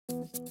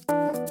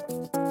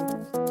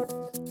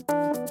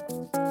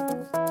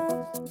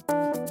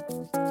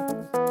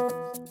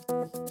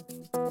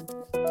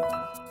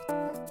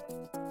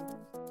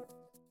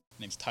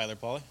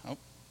there, Pauley. Oh,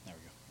 there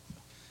we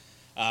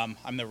go.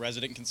 I'm the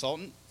resident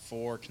consultant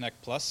for Connect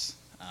Plus,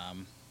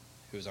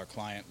 who's our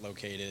client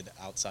located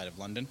outside of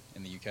London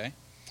in the UK.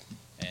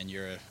 And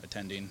you're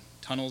attending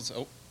tunnels.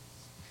 Oh,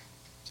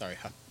 sorry,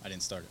 I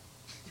didn't start it.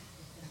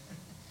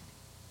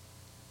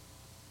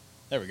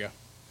 There we go.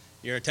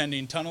 You're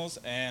attending tunnels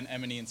and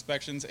M&E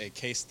inspections, a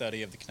case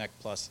study of the Connect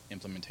Plus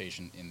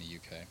implementation in the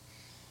UK.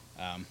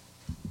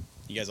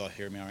 You guys all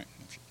hear me all right?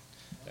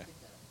 Okay.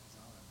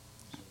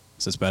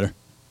 Is this better?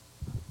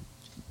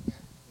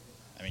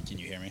 I mean, can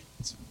you hear me?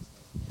 That's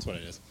what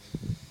it is.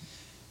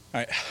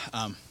 All right.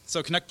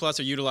 So Connect Plus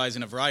are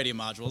utilizing a variety of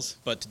modules,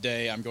 but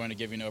today I'm going to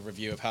give you an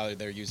overview of how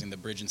they're using the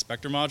Bridge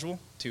Inspector module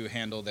to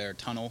handle their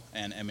tunnel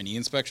and M&E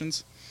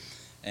inspections.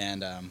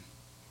 And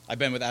I've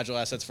been with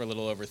AgileAssets for a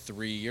little over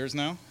 3 years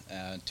now,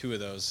 2 of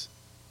those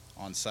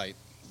on site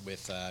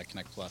with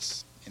Connect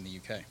Plus in the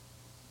UK.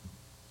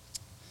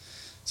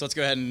 So let's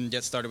go ahead and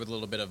get started with a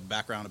little bit of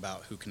background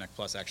about who Connect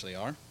Plus actually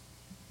are.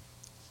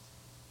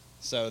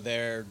 So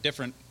they're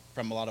different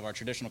from a lot of our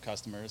traditional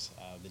customers,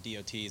 the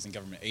DOTs and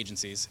government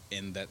agencies,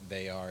 in that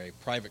they are a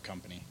private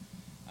company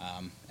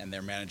and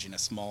they're managing a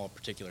small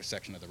particular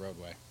section of the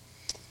roadway.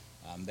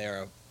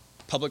 They're a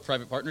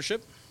public-private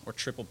partnership, or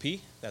Triple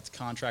P, that's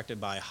contracted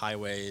by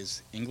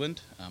Highways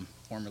England,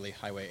 formerly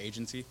Highway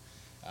Agency,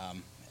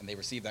 and they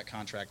received that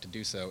contract to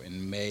do so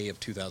in May of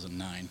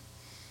 2009.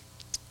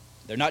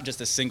 They're not just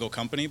a single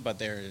company, but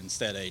they're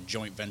instead a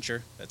joint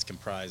venture that's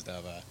comprised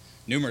of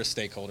numerous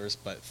stakeholders,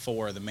 but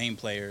 4 of the main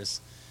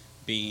players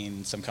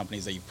being some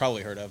companies that you've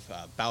probably heard of,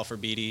 Balfour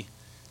Beatty,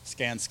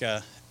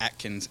 Skanska,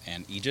 Atkins,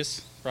 and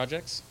Aegis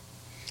projects.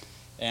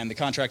 And the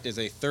contract is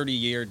a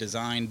 30-year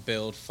design,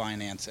 build,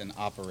 finance, and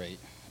operate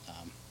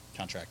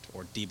contract,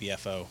 or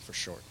DBFO for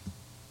short.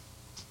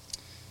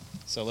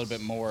 So a little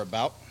bit more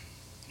about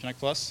Connect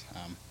Plus.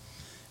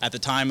 At the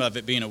time of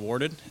it being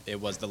awarded, it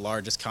was the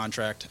largest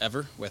contract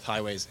ever with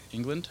Highways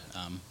England,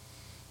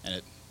 and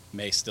it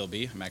may still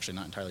be, I'm actually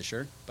not entirely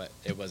sure, but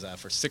it was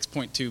for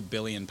 £6.2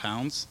 billion,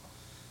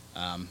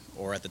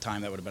 or at the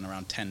time that would have been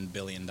around $10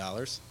 billion.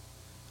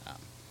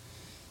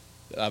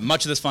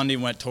 Much of this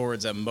funding went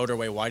towards a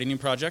motorway widening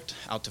project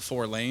out to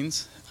 4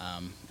 lanes,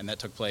 and that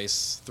took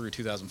place through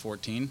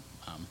 2014.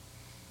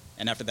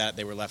 And after that,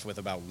 they were left with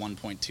about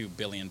 £1.2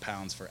 billion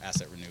for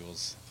asset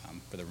renewals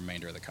for the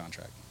remainder of the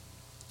contract.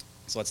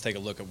 So let's take a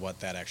look at what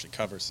that actually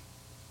covers.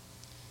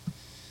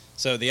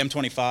 So the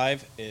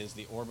M25 is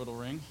the orbital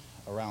ring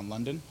around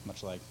London,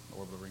 much like the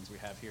orbital rings we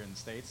have here in the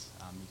States.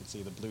 You can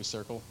see the blue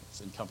circle, it's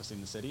encompassing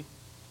the city.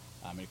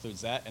 It includes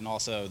that, and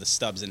also the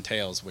stubs and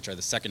tails, which are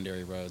the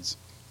secondary roads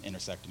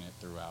intersecting it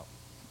throughout.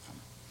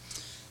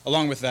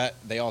 Along with that,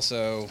 they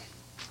also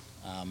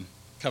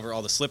cover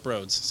all the slip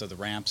roads, so the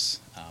ramps,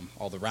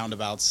 all the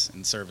roundabouts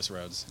and service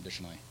roads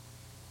additionally.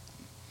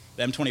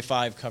 The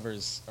M25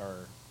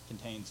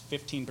 contains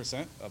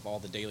 15% of all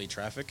the daily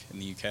traffic in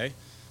the UK,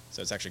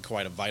 so it's actually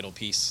quite a vital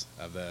piece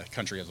of the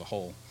country as a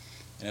whole.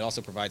 And it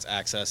also provides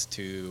access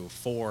to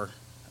 4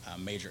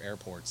 major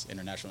airports,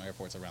 international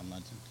airports around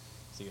London.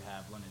 So you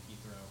have London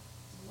Heathrow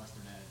to the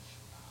western edge,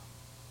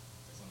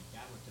 there's London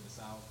Gatwick to the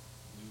south,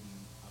 Luton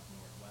up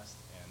northwest,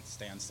 and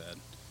Stansted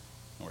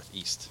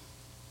northeast.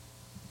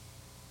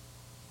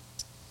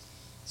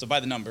 So by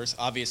the numbers,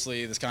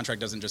 obviously this contract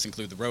doesn't just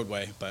include the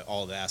roadway, but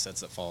all the assets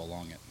that fall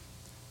along it.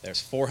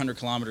 There's 400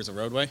 kilometers of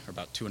roadway, or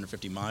about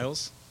 250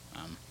 miles,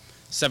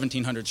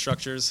 1,700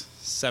 structures,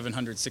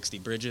 760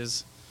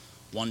 bridges,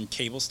 1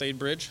 cable-stayed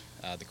bridge,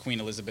 the Queen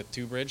Elizabeth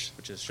II Bridge,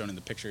 which is shown in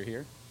the picture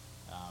here,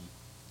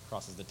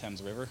 crosses the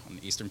Thames River on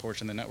the eastern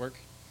portion of the network.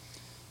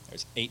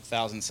 There's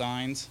 8,000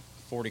 signs,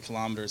 40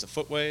 kilometers of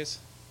footways,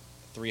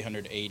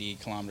 380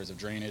 kilometers of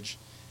drainage,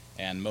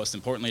 and most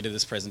importantly to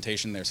this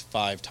presentation, there's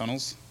 5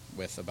 tunnels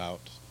with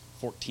about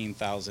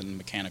 14,000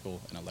 mechanical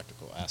and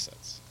electrical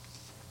assets.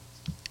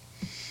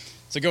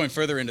 So going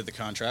further into the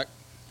contract,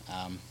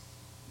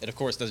 it of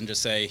course doesn't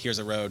just say, here's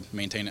a road,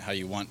 maintain it how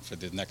you want for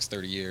the next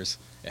 30 years.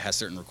 It has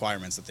certain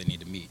requirements that they need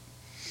to meet.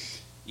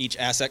 Each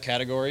asset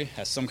category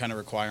has some kind of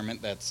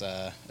requirement that's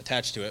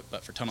attached to it,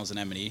 but for tunnels and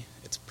M&E,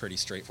 it's pretty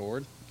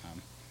straightforward.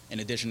 In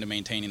addition to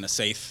maintaining a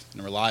safe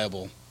and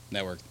reliable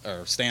network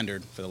or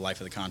standard for the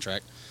life of the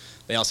contract,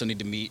 they also need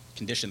to meet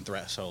condition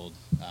threshold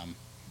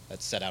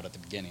that's set out at the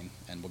beginning,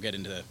 and we'll get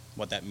into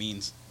what that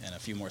means in a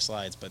few more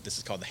slides, but this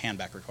is called the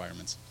handback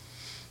requirements.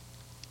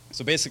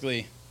 So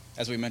basically,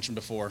 as we mentioned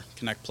before,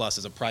 Connect Plus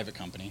is a private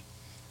company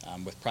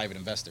with private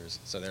investors,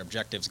 so their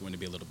objective is going to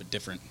be a little bit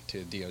different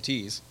to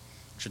DOTs.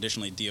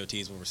 Traditionally,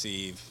 DOTs will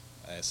receive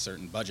a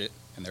certain budget,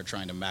 and they're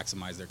trying to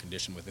maximize their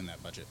condition within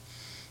that budget.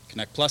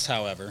 Connect Plus,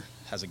 however,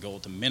 has a goal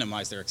to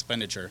minimize their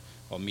expenditure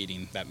while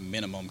meeting that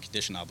minimum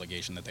condition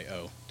obligation that they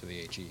owe to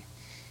the HE.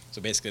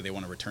 So basically, they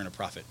want to return a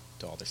profit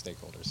to all their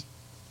stakeholders.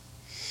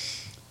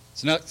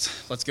 So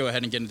next, let's go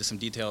ahead and get into some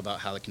detail about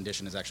how the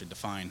condition is actually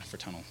defined for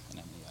tunnel and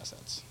M&E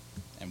assets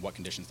and what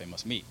conditions they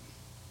must meet.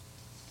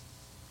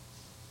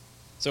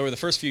 So over the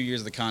first few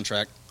years of the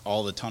contract,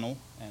 all the tunnel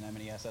and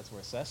M&E assets were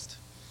assessed,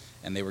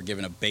 and they were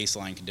given a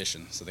baseline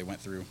condition. So they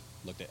went through,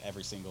 looked at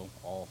every single,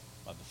 all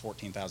of the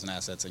 14,000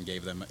 assets and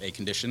gave them a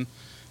condition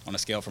on a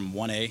scale from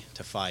 1A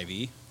to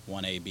 5E,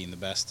 1A being the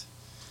best,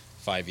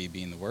 5E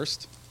being the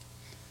worst.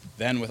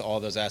 Then with all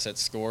those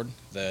assets scored,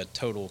 the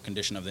total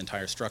condition of the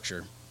entire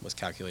structure was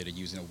calculated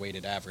using a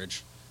weighted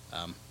average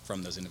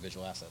from those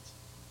individual assets.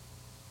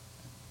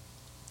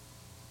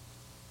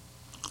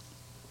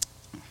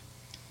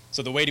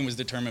 So the weighting was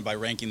determined by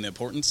ranking the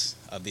importance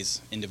of these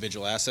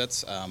individual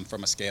assets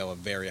from a scale of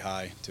very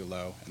high to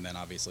low, and then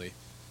obviously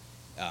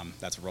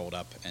that's rolled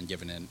up and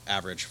given an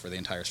average for the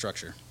entire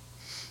structure.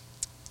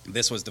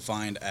 This was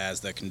defined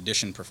as the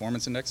Condition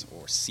Performance Index,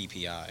 or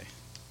CPI.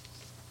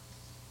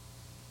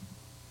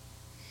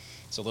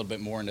 So a little bit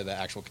more into the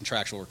actual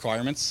contractual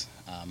requirements.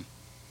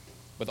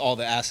 With all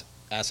the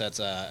assets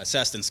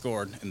assessed and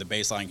scored and the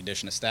baseline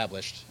condition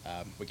established,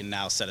 we can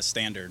now set a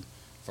standard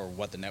for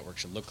what the network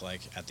should look like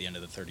at the end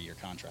of the 30-year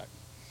contract.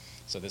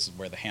 So this is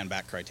where the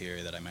hand-back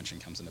criteria that I mentioned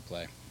comes into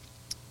play.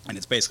 And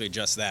it's basically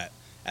just that.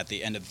 At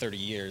the end of 30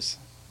 years,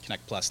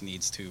 Connect Plus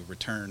needs to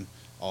return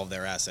all of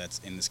their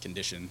assets in this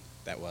condition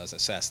that was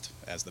assessed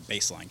as the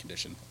baseline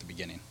condition at the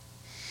beginning.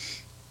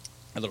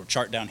 A little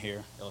chart down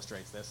here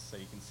illustrates this. So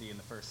you can see in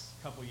the first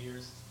couple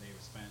years, they were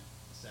spent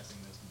assessing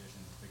those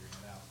conditions and figuring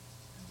it out.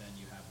 And then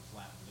you have the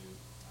flat blue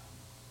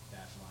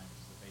dashed line,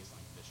 which is the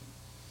baseline condition.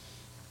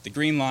 The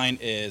green line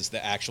is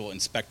the actual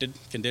inspected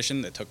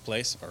condition that took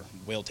place, or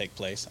will take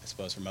place, I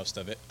suppose, for most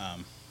of it,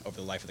 over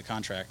the life of the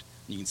contract.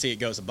 And you can see it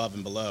goes above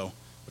and below,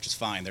 which is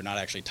fine. They're not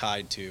actually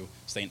tied to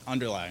staying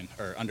under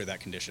that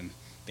condition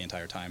the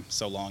entire time,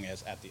 so long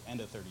as at the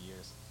end of 30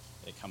 years,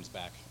 it comes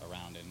back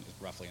around and is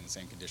roughly in the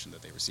same condition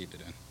that they received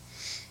it in.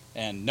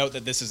 And note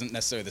that this isn't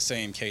necessarily the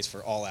same case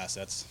for all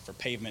assets. For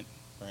pavement,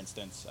 for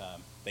instance,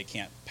 they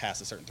can't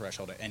pass a certain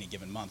threshold at any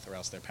given month or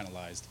else they're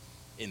penalized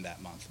in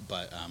that month.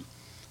 But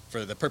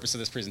for the purpose of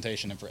this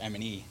presentation and for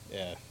M&E,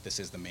 this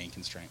is the main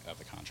constraint of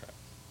the contract.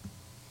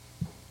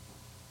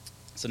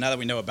 So now that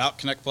we know about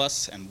Connect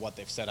Plus and what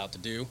they've set out to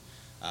do,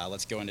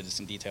 let's go into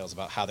some details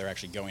about how they're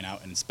actually going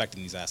out and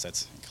inspecting these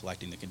assets and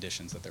collecting the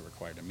conditions that they're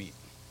required to meet.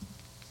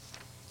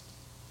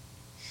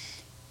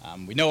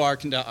 We know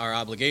our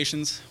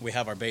obligations, we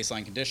have our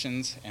baseline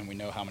conditions, and we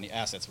know how many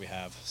assets we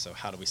have. So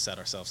how do we set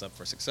ourselves up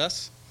for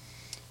success?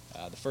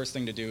 The first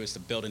thing to do is to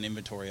build an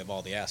inventory of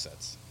all the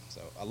assets.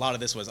 So a lot of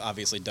this was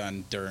obviously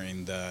done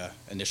during the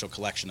initial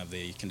collection of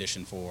the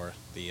condition for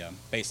the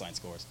baseline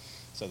scores.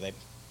 So they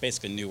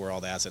basically knew where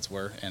all the assets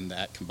were, and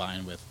that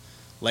combined with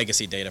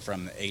legacy data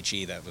from the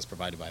HE that was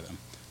provided by them.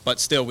 But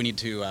still, we need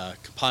to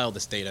compile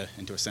this data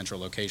into a central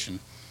location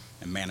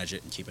and manage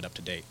it and keep it up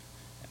to date.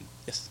 And,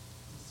 yes?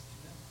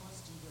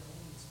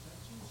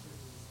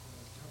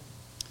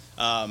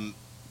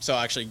 So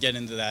I'll actually get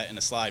into that in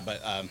a slide,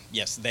 but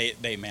yes,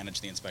 they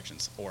manage the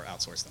inspections or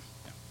outsource them.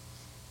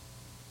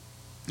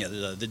 Yeah,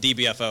 the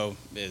DBFO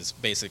is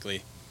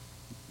basically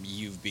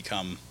you've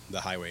become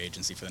the highway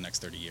agency for the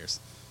next 30 years.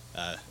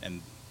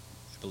 And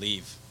I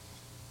believe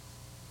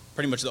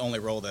pretty much the only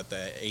role that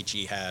the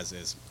HE has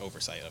is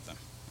oversight of them.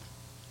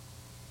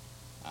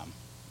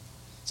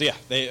 So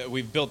yeah,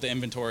 we've built the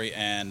inventory,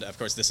 and of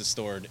course this is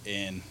stored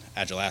in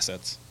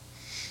AgileAssets.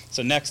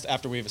 So next,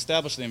 after we've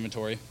established the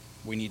inventory,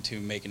 we need to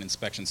make an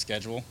inspection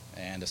schedule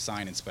and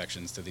assign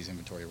inspections to these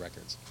inventory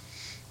records.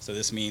 So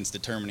this means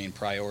determining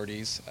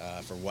priorities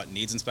for what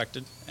needs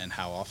inspected and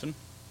how often.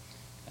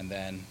 And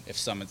then if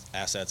some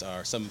assets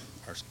are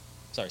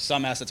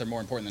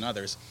more important than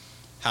others,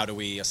 how do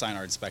we assign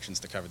our inspections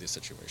to cover this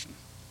situation?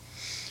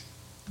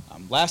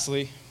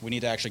 Lastly, we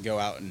need to actually go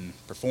out and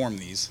perform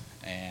these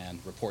and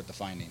report the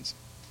findings.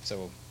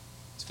 So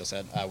as Phil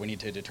said, we need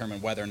to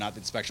determine whether or not the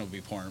inspection will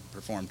be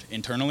performed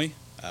internally,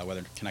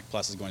 whether Connect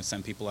Plus is going to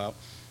send people out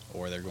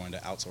or they're going to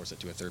outsource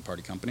it to a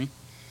third-party company.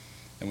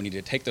 And we need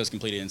to take those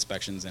completed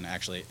inspections and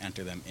actually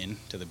enter them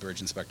into the Bridge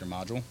Inspector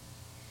module.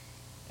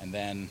 And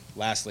then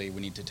lastly,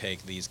 we need to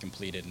take these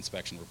completed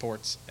inspection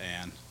reports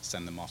and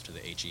send them off to the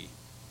HE.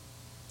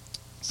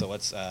 So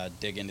let's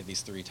dig into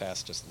these three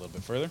tasks just a little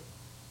bit further.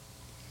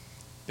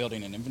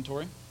 Building an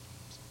inventory.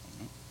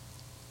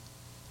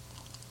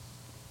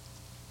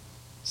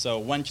 So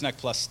when Connect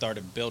Plus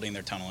started building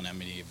their tunnel and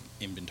M&E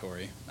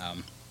inventory,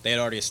 they had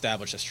already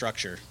established a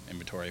structure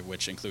inventory,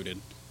 which included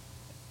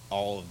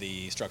all of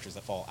the structures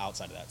that fall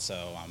outside of that.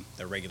 So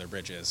their regular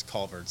bridges,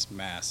 culverts,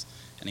 masts,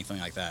 anything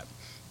like that,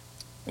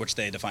 which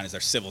they define as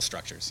their civil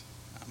structures.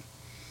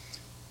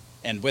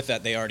 And with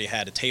that, they already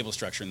had a table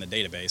structure in the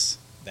database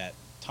that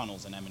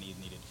tunnels and M&E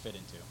needed to fit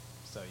into.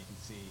 So you can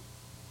see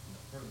in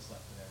the furthest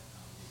left there,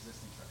 the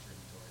existing structure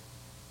inventory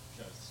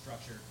shows the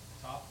structure at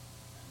the top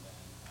and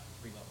then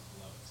 3 levels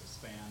below it. So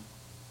span,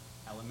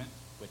 element,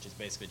 which is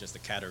basically just the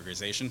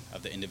categorization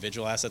of the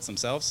individual assets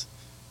themselves,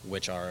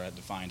 which are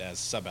defined as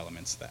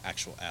sub-elements, the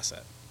actual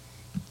asset.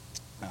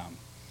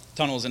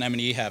 Tunnels and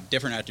M&E have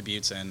different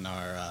attributes and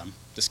are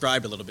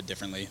described a little bit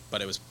differently,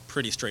 but it was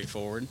pretty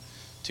straightforward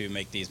to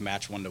make these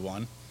match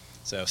one-to-one.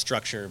 So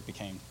structure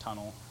became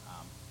tunnel,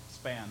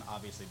 span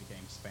obviously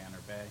became span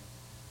or bay,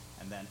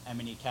 and then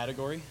M&E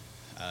category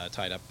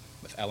tied up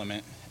with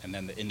element, and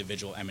then the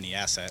individual M&E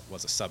asset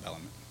was a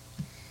sub-element.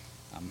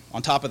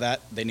 On top of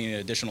that, they need an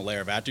additional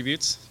layer of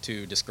attributes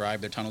to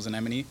describe their tunnels in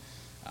M&E,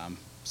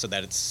 so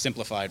that it's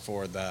simplified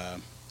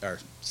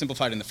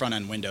simplified in the front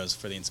end windows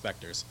for the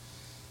inspectors.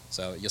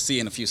 So you'll see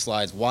in a few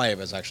slides why it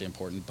was actually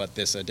important, but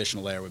this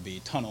additional layer would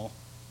be tunnel,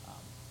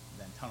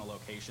 then tunnel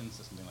locations,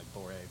 so something like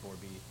bore A, bore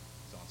B,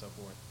 so on and so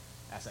forth.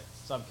 Asset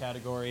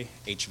subcategory,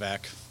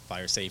 HVAC,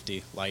 fire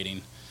safety,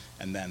 lighting,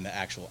 and then the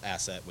actual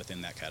asset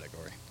within that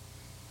category.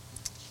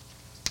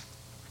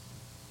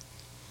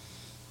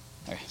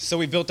 Okay, so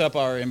we built up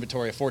our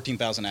inventory of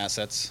 14,000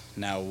 assets.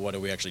 Now what do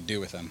we actually do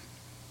with them?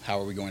 How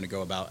are we going to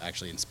go about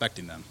actually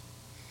inspecting them?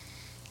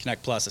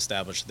 Connect Plus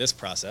established this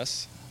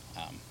process.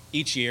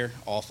 Each year,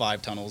 all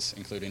 5 tunnels,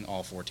 including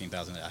all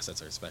 14,000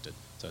 assets, are inspected.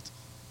 So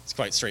it's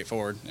quite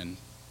straightforward and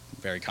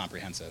very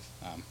comprehensive.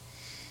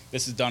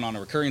 This is done on a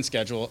recurring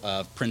schedule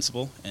of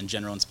principal and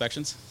general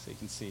inspections. So you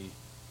can see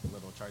the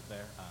little chart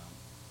there.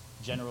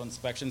 General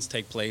inspections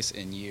take place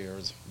in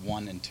years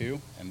 1 and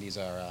 2, and these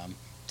are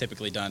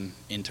typically done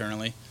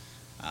internally.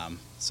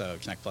 So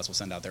Connect Plus will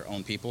send out their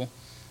own people,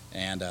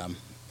 and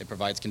it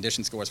provides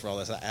condition scores for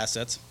all the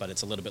assets, but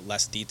it's a little bit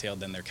less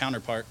detailed than their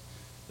counterpart,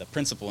 the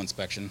principal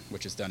inspection,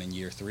 which is done in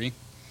year 3,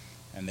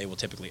 and they will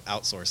typically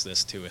outsource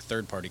this to a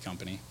third-party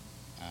company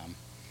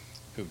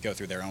who would go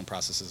through their own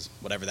processes,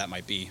 whatever that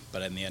might be,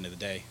 but at the end of the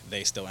day,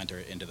 they still enter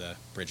it into the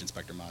bridge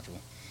inspector module.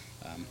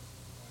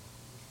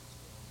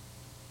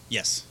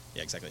 Yes,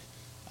 yeah, exactly.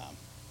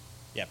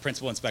 Yeah,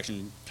 principal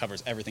inspection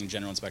covers everything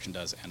general inspection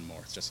does and more.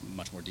 It's just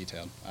much more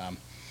detailed.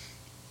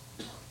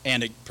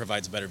 And it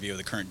provides a better view of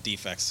the current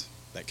defects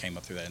that came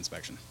up through that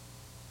inspection.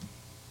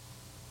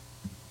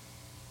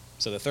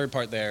 So the third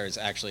part there is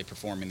actually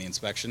performing the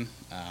inspection.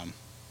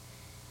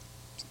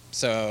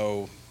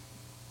 So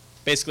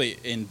basically,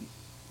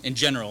 in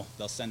general,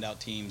 they'll send out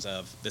teams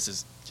of, this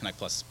is Connect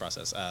Plus'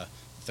 process.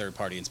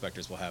 Third-party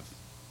inspectors will have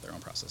their own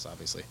process,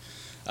 obviously.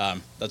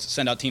 They'll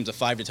send out teams of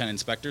 5 to 10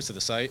 inspectors to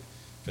the site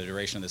for the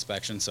duration of the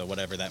inspection, so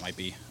whatever that might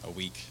be, a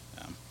week,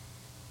 a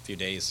few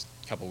days,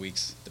 a couple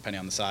weeks, depending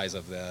on the size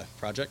of the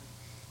project.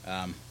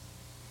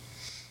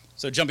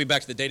 So jumping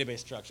back to the database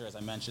structure, as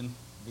I mentioned,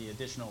 the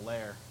additional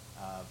layer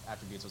of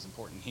attributes was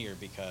important here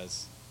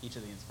because each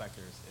of the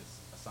inspectors is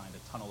assigned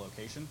a tunnel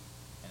location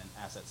and an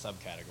asset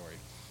subcategory.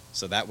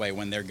 So that way,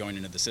 when they're going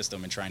into the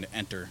system and trying to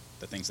enter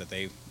the things that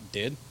they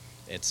did,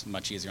 it's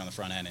much easier on the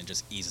front end and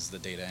just eases the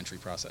data entry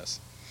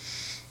process.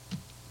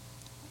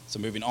 So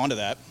moving on to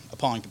that,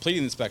 upon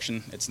completing the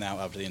inspection, it's now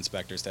up to the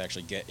inspectors to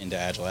actually get into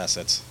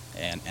AgileAssets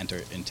and enter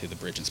it into the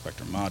Bridge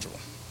Inspector module.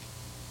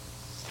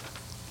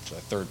 So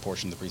the third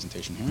portion of the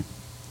presentation here.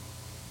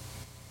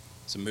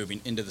 So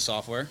moving into the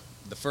software,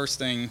 the first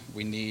thing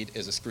we need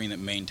is a screen that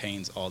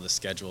maintains all the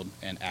scheduled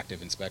and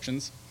active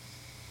inspections.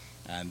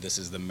 And this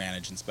is the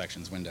Manage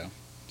Inspections window.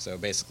 So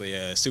basically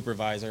a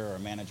supervisor or a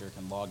manager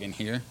can log in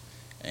here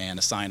and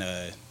assign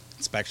a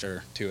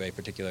inspector to a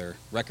particular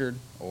record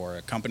or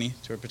a company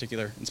to a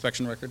particular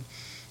inspection record,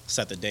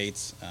 set the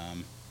dates,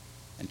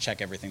 and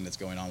check everything that's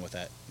going on with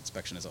that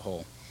inspection as a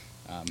whole.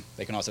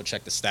 They can also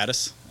check the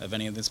status of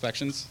any of the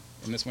inspections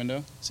in this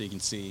window, so you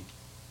can see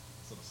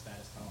this little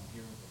status column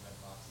here with the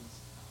red boxes.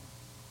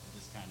 It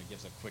just kind of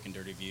gives a quick and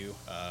dirty view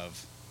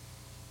of,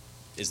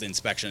 is the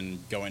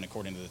inspection going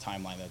according to the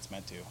timeline that it's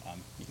meant to.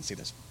 You can see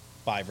there's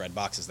 5 red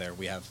boxes there.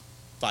 We have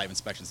 5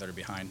 inspections that are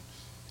behind.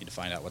 Need to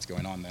find out what's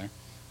going on there.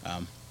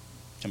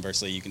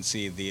 Conversely, you can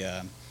see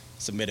the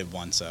submitted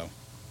one, so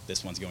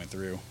this one's going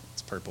through.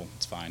 It's purple,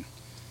 it's fine,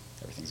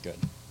 everything's good.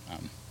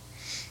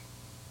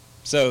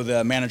 So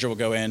the manager will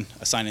go in,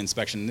 assign an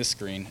inspection in this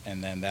screen,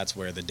 and then that's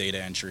where the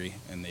data entry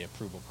and the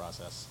approval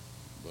process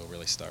will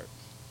really start.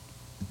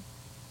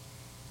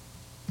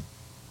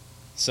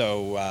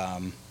 So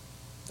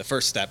the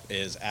first step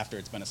is after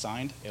it's been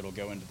assigned, it'll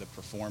go into the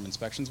Perform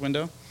Inspections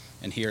window,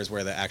 and here's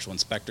where the actual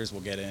inspectors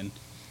will get in,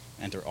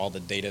 enter all the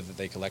data that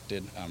they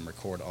collected,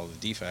 record all the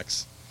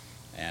defects,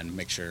 and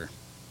make sure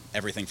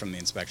everything from the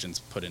inspections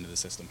put into the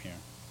system here.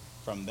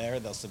 From there,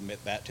 they'll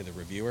submit that to the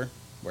reviewer,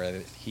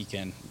 where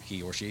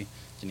he or she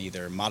can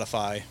either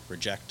modify,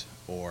 reject,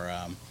 or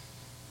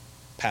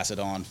pass it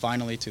on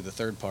finally to the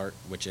third part,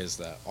 which is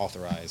the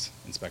Authorize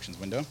Inspections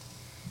window.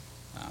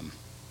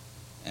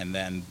 And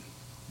then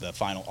the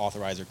final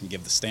authorizer can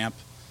give the stamp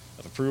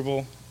of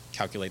approval,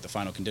 calculate the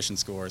final condition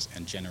scores,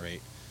 and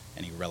generate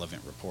any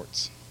relevant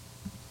reports.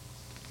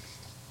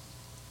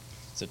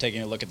 So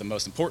taking a look at the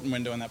most important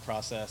window in that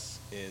process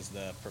is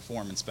the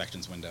Perform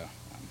Inspections window.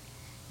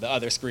 The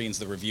other screens,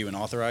 the Review and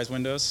Authorize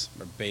windows,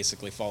 are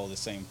basically follow the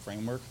same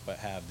framework, but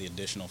have the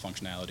additional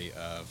functionality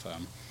of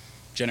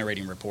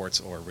generating reports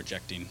or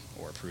rejecting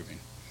or approving.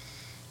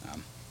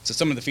 So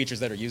some of the features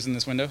that are used in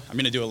this window, I'm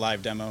going to do a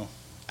live demo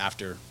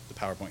after the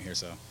PowerPoint here,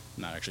 so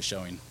I'm not actually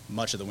showing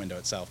much of the window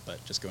itself,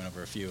 but just going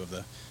over a few of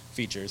the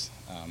features.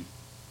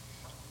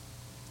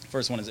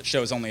 First one is it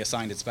shows only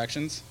assigned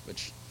inspections,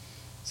 which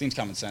seems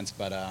common sense,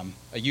 but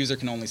a user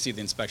can only see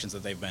the inspections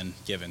that they've been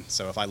given.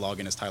 So if I log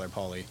in as Tyler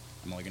Pauley,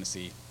 I'm only going to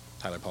see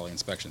Tyler Pauley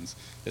inspections.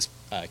 This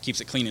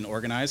keeps it clean and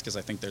organized because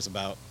I think there's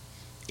about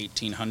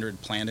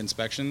 1,800 planned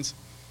inspections,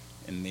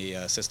 in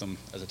the system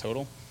as a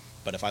total.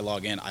 But if I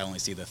log in, I only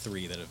see the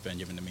 3 that have been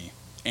given to me.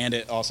 And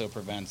it also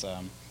prevents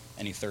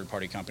any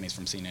third-party companies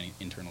from seeing any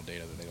internal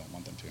data that they don't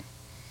want them to.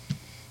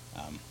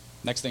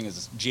 Next thing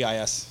is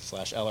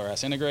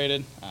GIS/LRS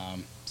integrated.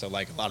 So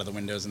like a lot of the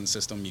windows in the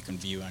system, you can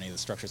view any of the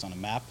structures on a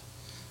map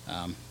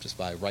just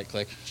by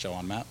right-click, show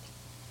on map.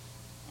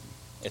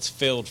 It's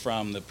filled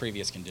from the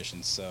previous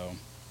conditions. So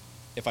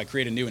if I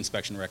create a new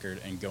inspection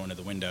record and go into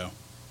the window,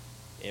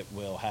 it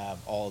will have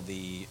all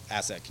the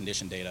asset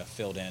condition data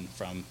filled in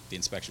from the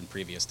inspection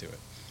previous to it,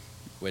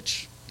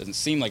 which doesn't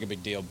seem like a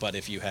big deal, but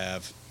if you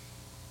have,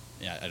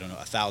 I don't know,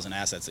 1,000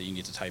 assets that you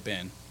need to type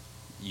in,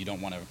 you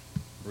don't want to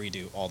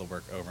redo all the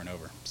work over and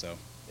over. So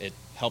it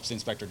helps the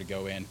inspector to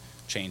go in,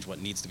 change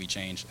what needs to be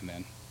changed, and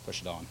then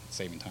push it on,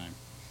 saving time.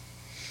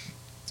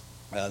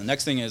 The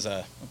next thing is,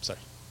 oops, sorry.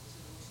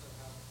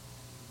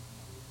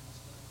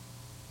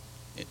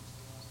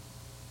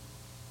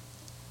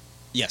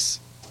 Yes,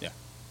 yeah.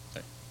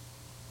 Sorry.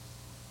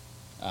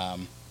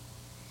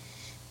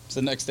 So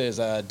the next is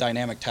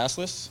dynamic task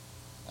lists.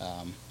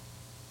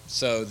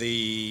 So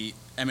the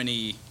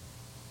M&E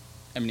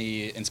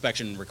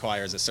inspection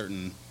requires a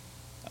certain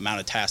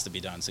amount of tasks to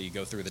be done. So you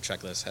go through the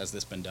checklist, has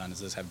this been done, does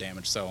this have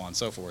damage, so on and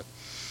so forth.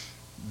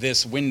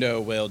 This window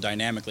will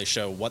dynamically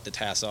show what the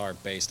tasks are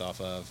based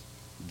off of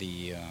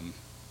the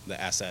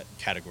asset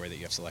category that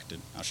you have selected.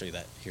 I'll show you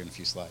that here in a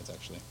few slides,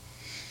 actually.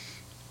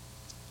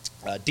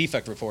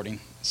 Defect reporting.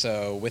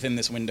 So within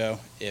this window,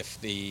 if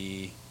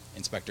the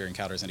inspector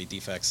encounters any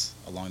defects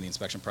along the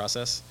inspection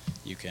process,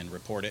 you can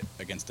report it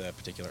against a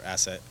particular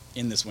asset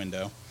in this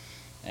window,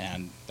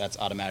 and that's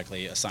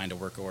automatically assigned a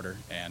work order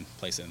and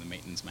place it in the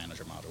maintenance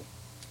manager module.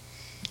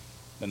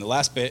 Then the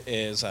last bit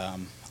is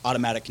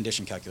automatic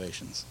condition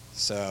calculations.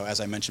 So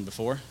as I mentioned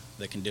before,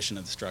 the condition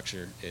of the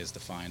structure is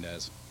defined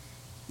as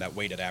that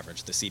weighted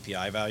average, the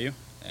CPI value,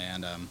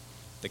 and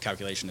the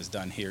calculation is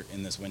done here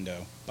in this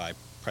window by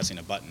pressing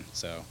a button.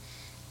 So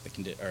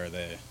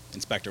the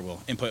inspector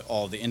will input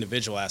all the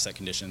individual asset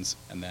conditions,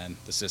 and then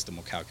the system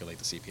will calculate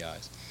the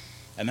CPIs.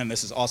 And then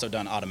this is also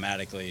done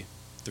automatically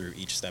through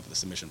each step of the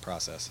submission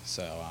process.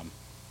 So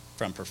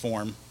from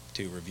perform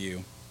to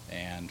review,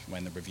 and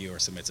when the reviewer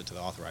submits it to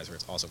the authorizer,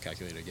 it's also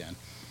calculated again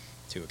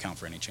to account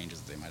for any changes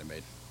that they might have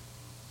made.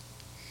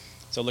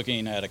 So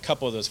looking at a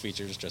couple of those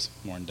features, just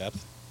more in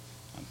depth.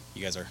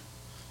 You guys are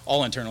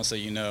all internal, so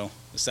you know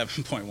the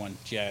 7.1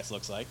 GIS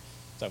looks like.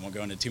 So I won't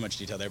go into too much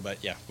detail there,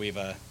 but yeah,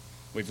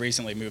 we've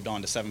recently moved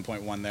on to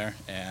 7.1 there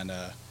and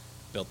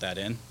built that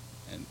in,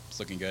 and it's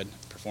looking good.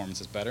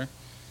 Performance is better.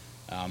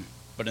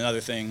 But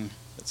another thing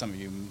that some of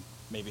you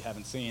maybe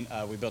haven't seen,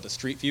 we built a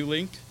Street View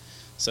link.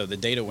 So the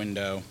data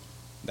window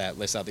that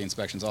lists out the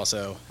inspections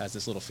also has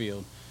this little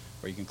field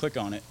where you can click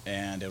on it,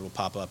 and it will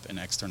pop up an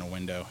external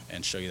window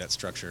and show you that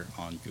structure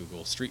on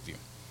Google Street View.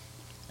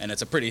 And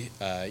it's a pretty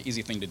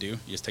easy thing to do.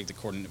 You just take the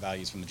coordinate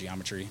values from the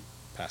geometry,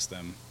 pass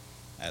them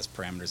as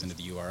parameters into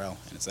the URL,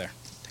 and it's there.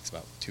 It takes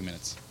about 2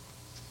 minutes.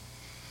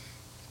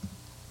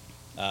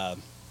 The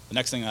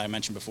next thing I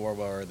mentioned before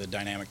were the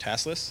dynamic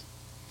task lists.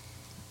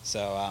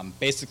 So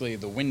basically,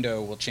 the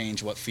window will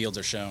change what fields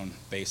are shown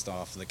based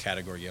off the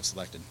category you have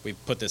selected.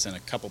 We've put this in a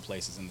couple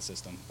places in the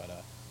system, but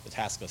the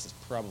task list is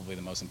probably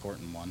the most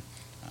important one.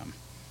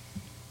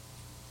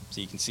 So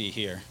you can see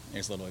here,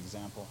 here's a little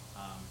example.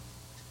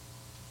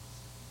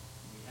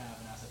 We have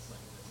an asset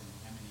selected that's in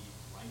M&E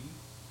lighting,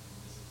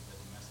 and this is the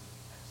domestic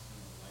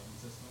external lighting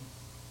system.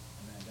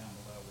 And then down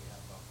below, we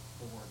have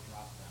 4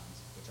 drop-downs,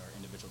 which are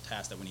individual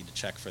tasks that we need to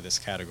check for this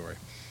category.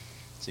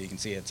 So you can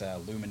see it's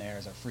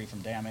luminaires are free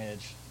from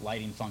damage,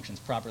 lighting functions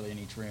properly in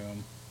each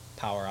room,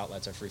 power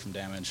outlets are free from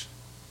damage,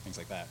 things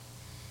like that.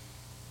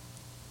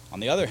 On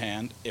the other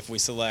hand, if we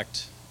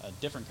select a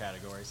different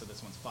category, so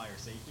this one's fire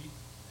safety,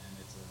 and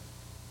it's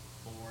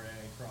a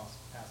 4A cross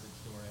passage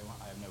door,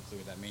 I have no clue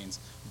what that means,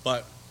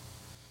 but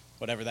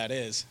whatever that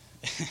is,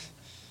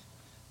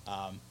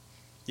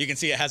 you can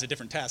see it has a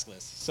different task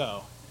list.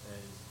 So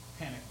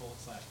panic bolt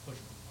 / push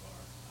bar,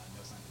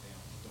 no sign of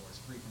damage, doors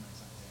free from any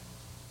sign of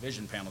damage.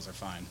 Vision panels are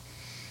fine.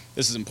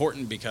 This is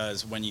important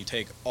because when you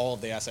take all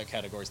of the asset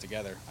categories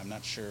together, I'm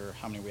not sure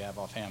how many we have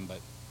offhand,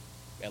 but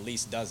at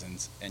least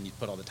dozens, and you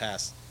put all the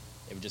tasks,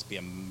 it would just be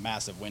a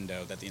massive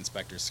window that the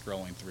inspector is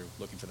scrolling through,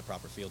 looking for the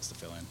proper fields to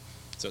fill in.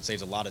 So it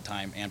saves a lot of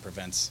time and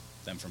prevents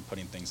them from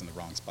putting things in the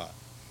wrong spot.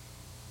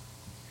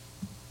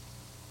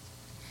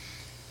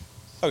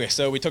 Okay,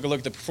 so we took a look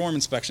at the perform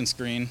inspection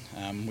screen.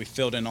 We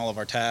filled in all of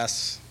our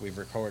tasks. We've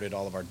recorded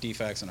all of our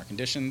defects and our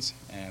conditions,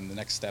 and the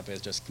next step is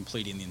just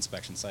completing the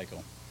inspection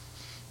cycle.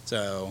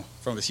 So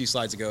from a few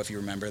slides ago, if you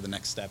remember, the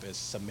next step is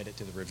submit it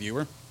to the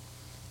reviewer.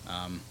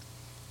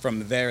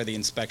 From there, the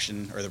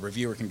inspection or the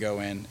reviewer can go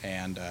in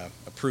and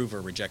approve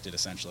or reject it,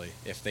 essentially.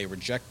 If they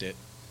reject it,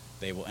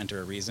 they will enter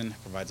a reason,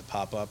 provides a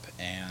pop-up,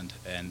 and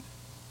an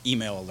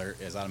email alert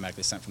is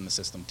automatically sent from the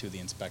system to the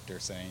inspector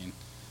saying,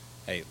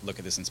 hey, look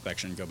at this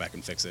inspection, go back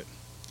and fix it,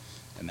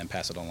 and then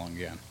pass it along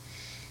again.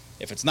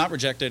 If it's not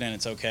rejected and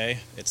it's okay,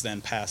 it's then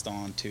passed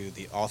on to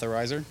the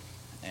authorizer,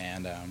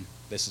 and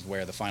this is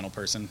where the final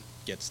person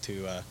gets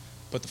to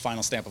put the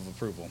final stamp of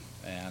approval.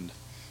 And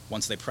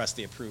once they press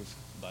the approve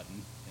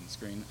button in the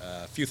screen,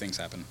 a few things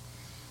happen.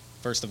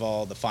 First of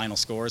all, the final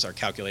scores are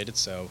calculated,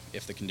 so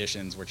if the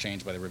conditions were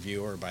changed by the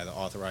reviewer or by the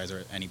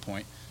authorizer at any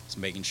point, just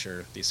making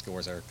sure these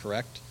scores are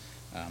correct.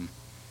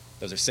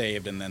 Those are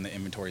saved, and then the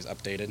inventory is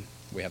updated.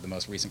 We have the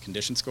most recent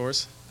condition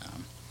scores.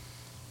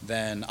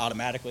 Then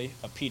automatically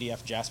a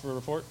PDF Jasper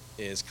report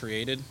is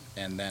created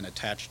and then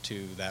attached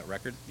to that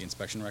record, the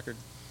inspection record.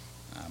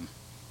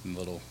 And the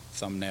little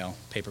thumbnail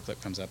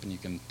paperclip comes up and you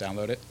can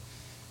download it.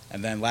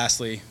 And then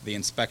lastly, the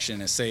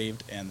inspection is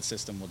saved and the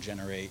system will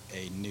generate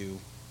a new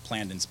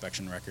planned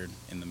inspection record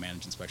in the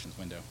Manage Inspections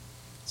window.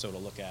 So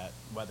it'll look at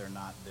whether or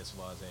not this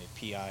was a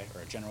PI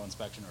or a general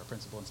inspection or a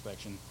principal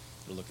inspection.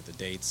 It'll look at the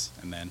dates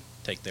and then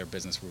take their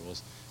business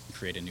rules and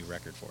create a new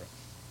record for it.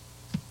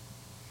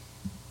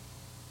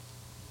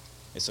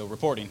 Okay, so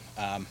reporting.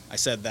 I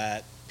said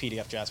that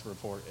PDF Jasper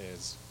report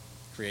is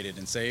created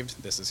and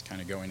saved. This is kind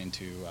of going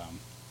into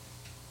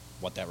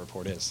what that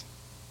report is.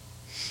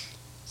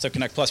 So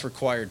Connect Plus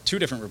required 2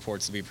 different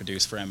reports to be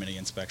produced for M&E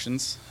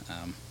inspections.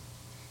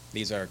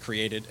 These are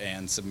created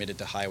and submitted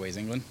to Highways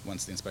England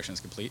once the inspection is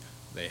complete.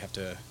 They have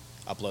to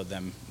upload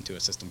them into a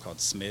system called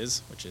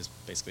SMIS, which is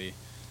basically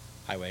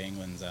Highway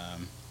England's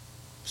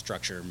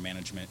structure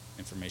management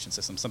information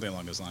system, something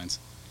along those lines.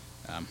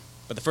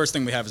 But the first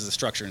thing we have is the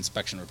structure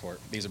inspection report.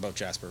 These are both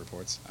Jasper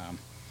reports.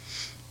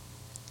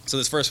 So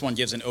this first one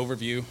gives an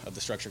overview of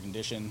the structure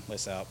condition,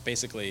 lists out,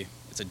 basically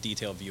it's a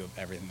detailed view of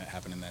everything that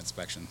happened in that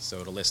inspection. So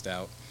it'll list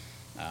out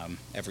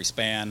every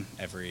span,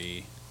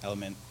 every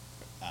element,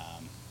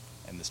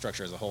 and the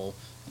structure as a whole,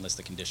 and list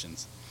the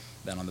conditions.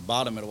 Then on the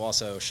bottom it'll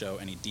also show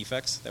any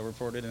defects that were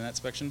reported in that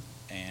inspection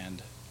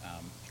and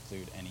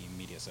include any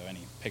media, so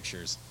any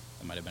pictures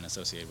that might have been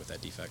associated with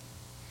that defect.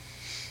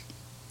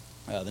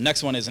 The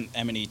next one is an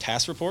M&E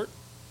task report,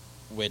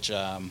 which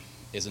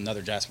is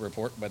another Jasper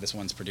report, but this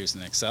one's produced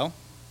in Excel.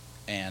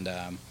 And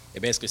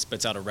it basically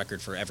spits out a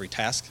record for every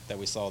task that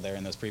we saw there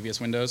in those previous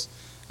windows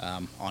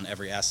on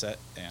every asset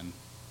and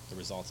the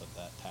results of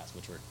that task,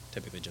 which were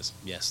typically just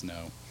yes,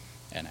 no,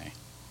 NA.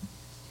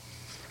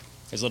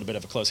 Here's a little bit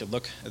of a closer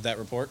look at that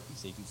report.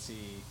 So you can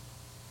see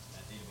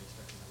that database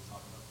structure that we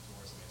talked about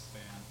before. So we have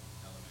span,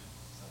 element,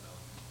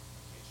 sub-element,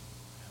 location,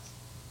 task.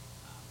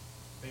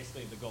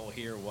 Basically, the goal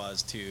here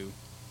was to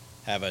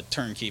have a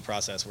turnkey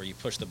process where you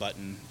push the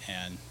button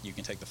and you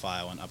can take the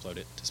file and upload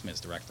it to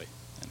SMIS directly.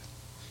 And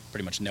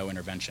pretty much no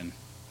intervention,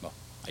 well,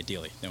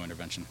 ideally, no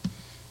intervention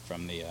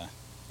from the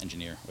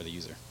engineer or the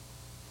user.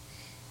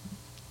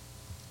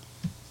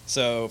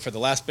 So for the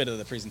last bit of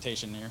the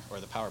presentation here, or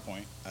the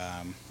PowerPoint,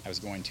 I was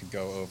going to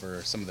go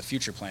over some of the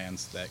future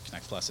plans that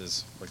Connect Plus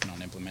is working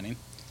on implementing.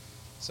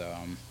 So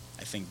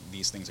I think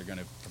these things are going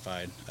to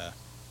provide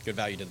good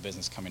value to the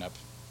business coming up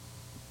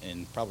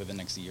in probably the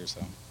next year or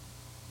so.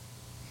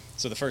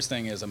 So the first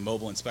thing is a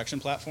mobile inspection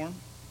platform.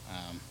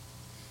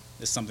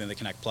 This is something that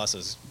Connect Plus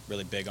is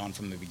really big on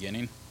from the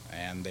beginning,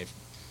 and they've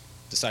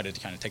decided to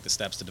kind of take the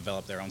steps to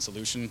develop their own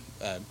solution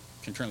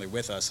concurrently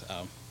with us,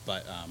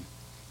 but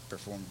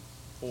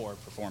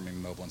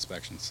performing mobile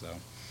inspections. So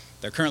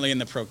they're currently in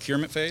the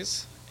procurement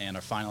phase and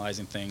are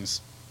finalizing things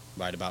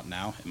right about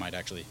now. It might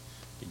actually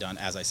be done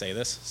as I say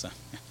this, so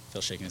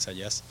Phil's shaking his head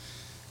yes.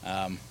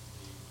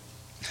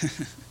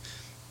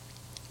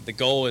 The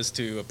goal is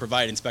to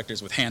provide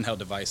inspectors with handheld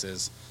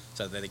devices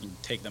so that they can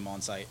take them on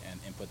site and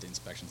input the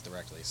inspections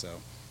directly.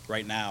 So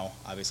right now,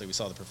 obviously we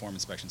saw the perform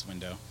inspections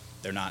window.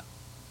 They're not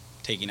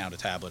taking out a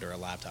tablet or a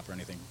laptop or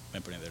anything,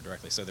 inputting it there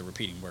directly, so they're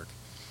repeating work.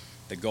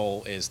 The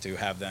goal is to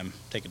have them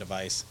take a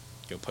device,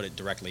 go put it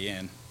directly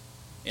in,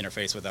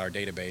 interface with our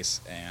database,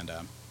 and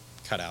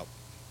cut out,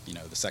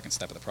 the second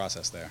step of the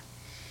process there.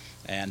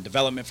 And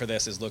development for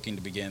this is looking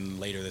to begin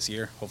later this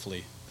year,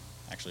 hopefully,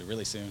 actually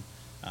really soon,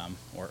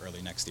 or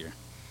early next year.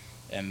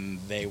 And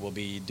they will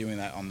be doing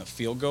that on the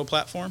FieldGo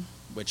platform,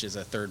 which is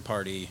a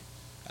third-party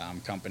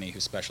company who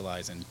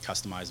specialize in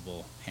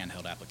customizable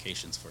handheld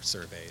applications for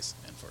surveys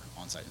and for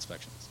on-site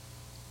inspections.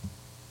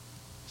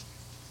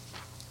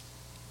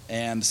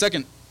 And the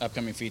second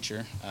upcoming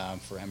feature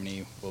for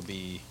M&E will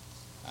be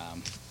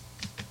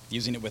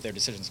using it with their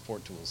decision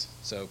support tools.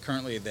 So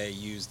currently they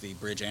use the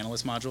Bridge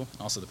Analyst module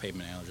and also the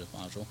Pavement Analyst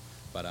module,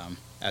 but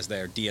as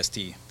their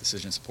DST,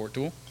 decision support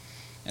tool,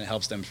 and it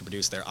helps them to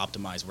produce their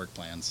optimized work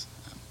plans.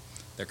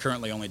 They're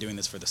currently only doing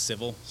this for the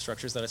civil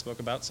structures that I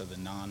spoke about, so the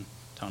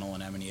non-tunnel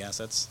and M&E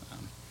assets.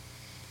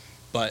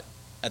 But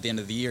at the end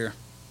of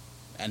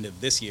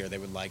this year, they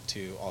would like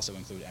to also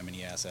include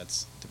M&E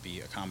assets to be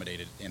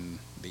accommodated in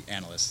the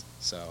analysts.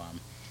 So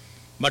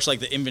much like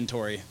the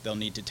inventory, they'll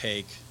need to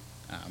take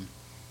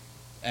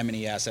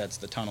M&E assets,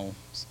 the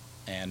tunnels,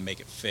 and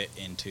make it fit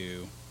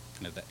into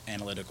kind of the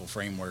analytical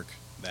framework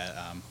that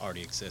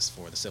already exists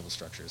for the civil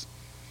structures.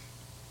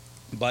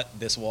 But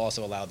this will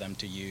also allow them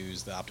to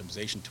use the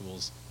optimization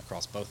tools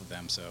across both of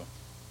them, so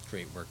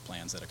create work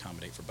plans that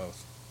accommodate for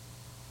both.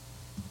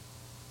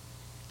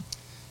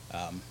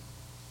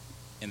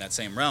 in that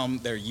same realm,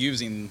 they're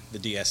using the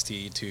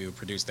DST to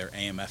produce their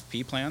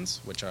AMFP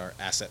plans, which are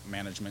asset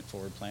management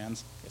forward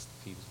plans. I guess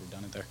the P was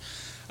redundant there.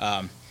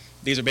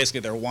 These are basically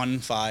their 1,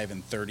 5,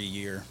 and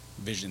 30-year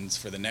visions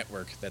for the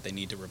network that they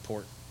need to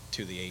report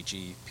to the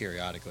AG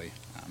periodically.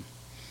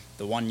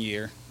 The 1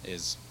 year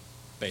is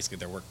basically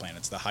their work plan.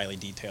 It's the highly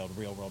detailed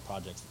real-world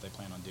projects that they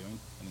plan on doing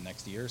in the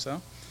next year or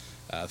so.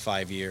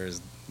 5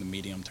 years, the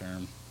medium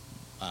term,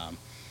 kind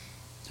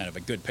of a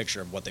good picture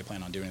of what they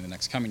plan on doing in the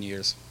next coming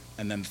years.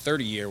 And then the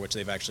 30-year, which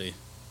they've actually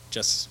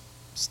just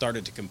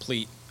started to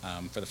complete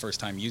for the first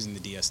time using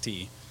the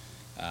DST,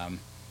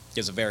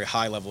 gives a very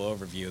high-level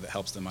overview that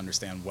helps them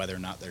understand whether or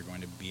not they're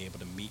going to be able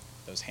to meet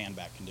those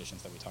handback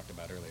conditions that we talked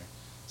about earlier.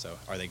 So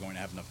are they going to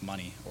have enough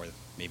money, or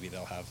maybe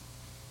they'll have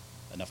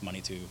enough money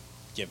to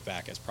give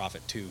back as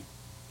profit to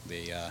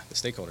the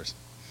stakeholders.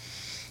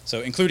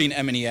 So including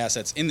M&E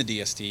assets in the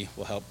DST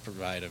will help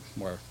provide a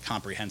more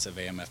comprehensive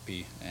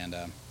AMFP, and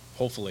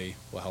hopefully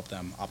will help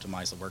them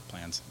optimize the work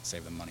plans and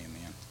save them money in the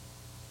end.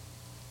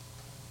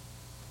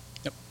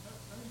 Yep.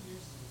 30 years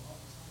is a long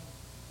time.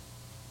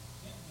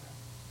 Handback,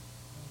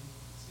 I mean,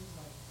 it seems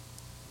like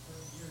for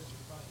 30 years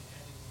you're probably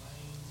adding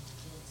lanes or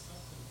doing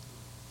something to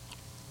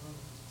run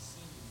through the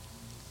city.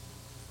 Is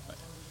that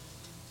part of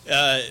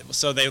it?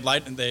 So they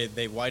widen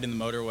the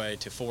motorway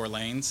to 4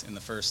 lanes in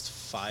the first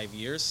 5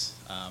 years,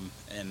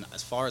 and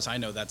as far as I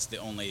know, that's the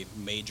only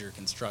major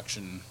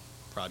construction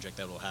project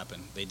that will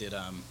happen. They did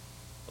a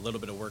little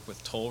bit of work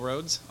with toll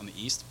roads on the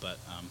east, but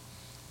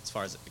as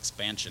far as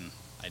expansion,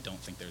 I don't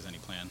think there's any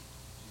plan.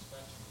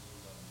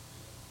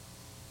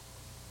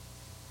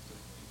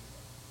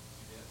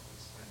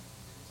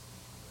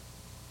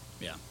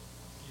 Yeah.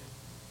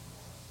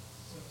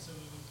 So it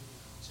would be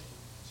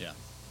changed. Yeah.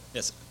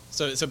 Yes.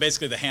 So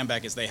basically, the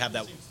handback is they have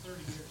that. It seems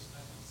 30 years,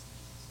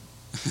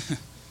 nothing's.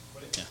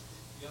 But Yeah.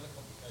 the other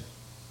complication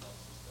is not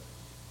just that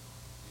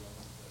beyond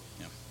 30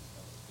 Yeah. years, there's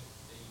another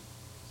 15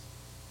 years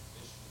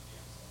addition to the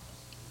outside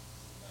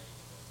made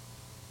in a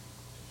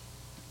condition.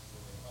 So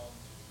what they can't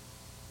do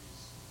is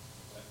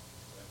neglect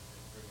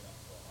it, bring it up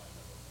to a high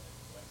level, and then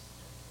neglect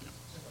it again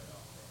straight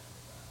after they hand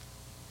it back.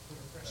 Put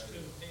a fresh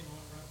coat of paint on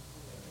it right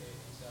before they do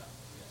it.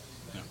 Exactly, yeah.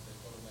 So Yeah. they've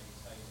got to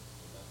maintain it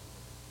to a level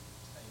that it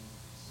retains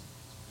its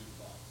good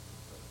life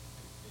for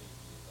 15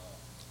 years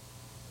after.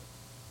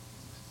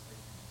 It's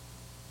taking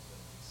the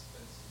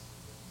expenses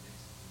of the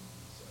next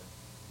so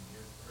in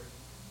year 30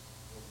 and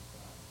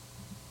 45,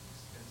 the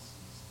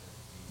expenses that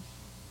the AG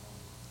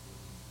wanted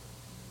will be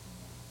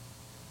more,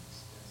 and the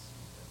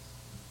expenses that's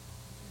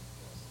in the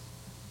process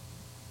of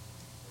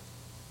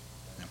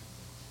Yeah.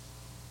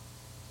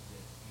 so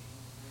that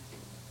any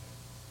bridging that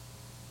happens,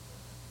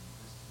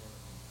 this work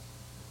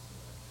so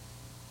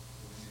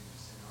when they do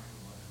scenario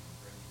 1 and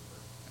ready to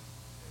work,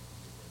 they will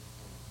be ready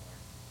for the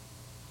fire.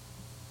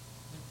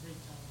 That great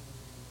time when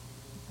we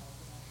really talk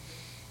about it.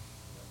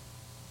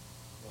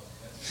 Well,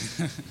 that's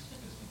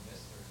because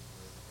investors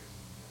were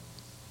crazy, we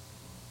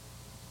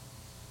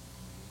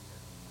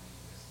have the money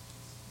invested,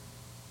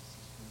 it's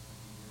 6 months to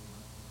be there,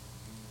 month to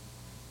be there,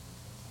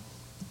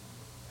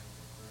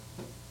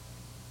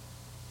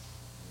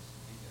 there's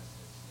some big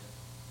assets, yeah,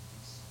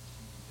 it's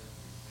cheap,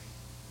 definitely paid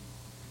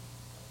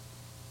for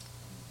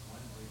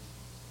 1 bridge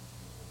equals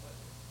the whole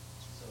budget.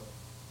 So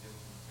you have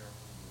to be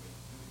careful the way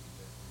you do it,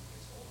 you have to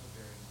replace all the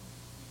bearings on the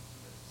street, so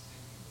that's a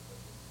safety of the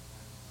budget and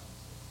time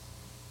concepts.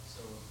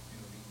 So,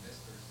 the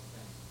investors, the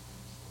banks, will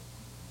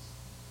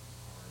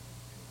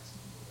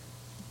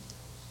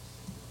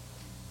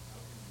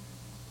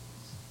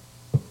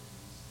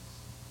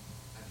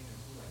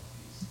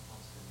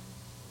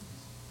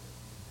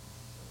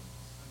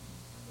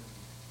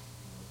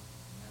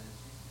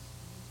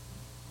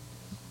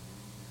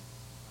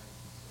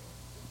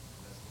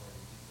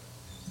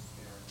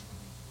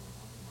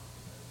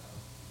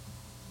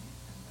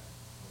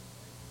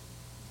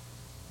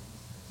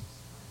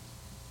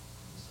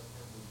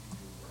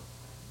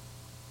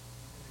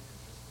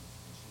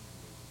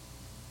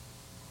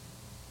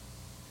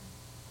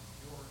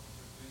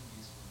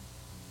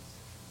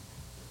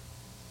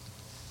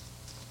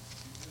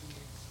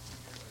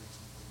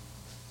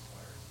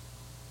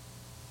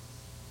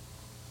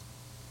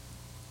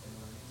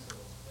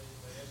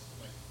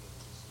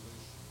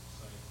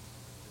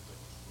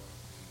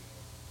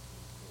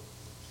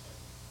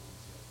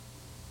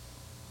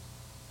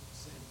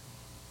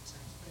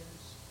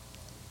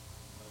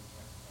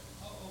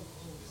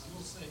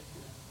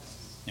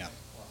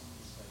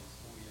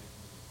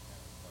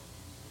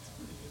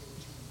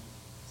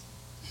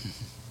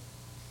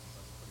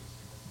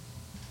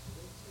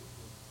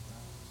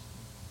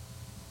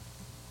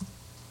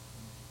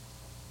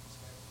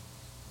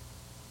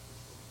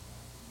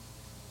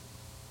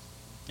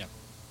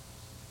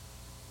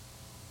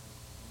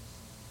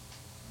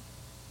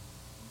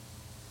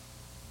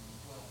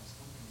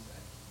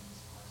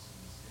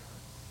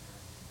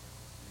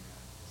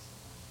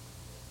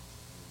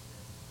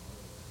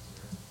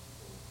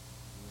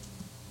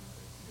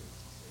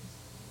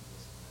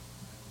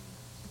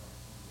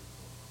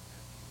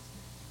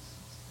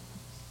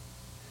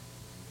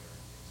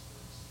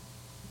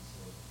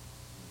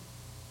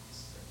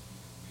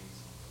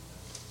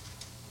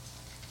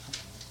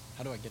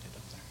How do I get it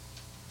up there?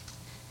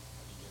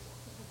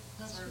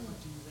 How soon do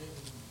you really?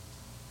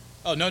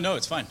 Oh, no,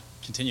 it's fine.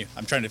 Continue.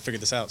 I'm trying to figure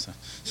this out. So. Do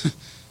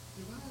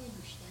I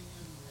understand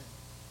that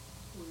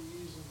we're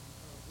using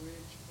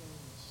bridge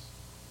panels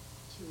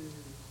to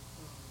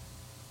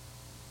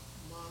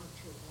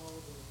monitor all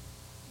the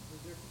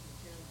different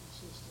mechanical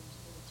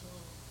systems in the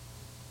tunnel?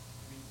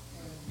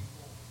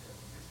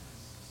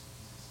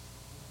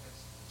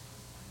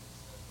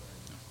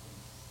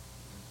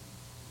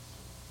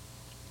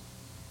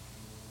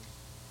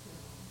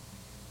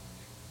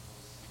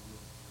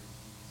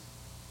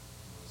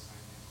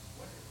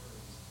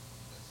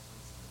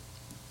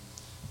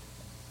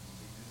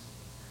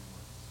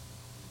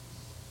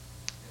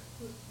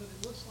 But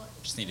it looks like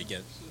the Just need to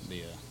get mechanical the,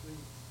 systems would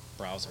be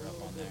browser a up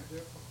little on bit there.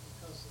 different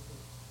because of the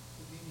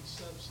many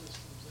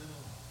subsystems in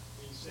them.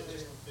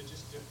 They're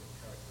just different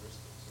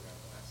characteristics around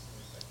the last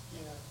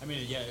thing. Yeah. I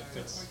mean, yeah, if Are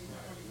it's.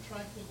 you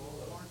tracking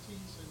the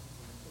warranties and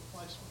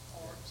replacement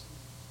parts and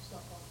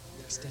stuff like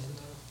that?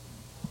 Extend.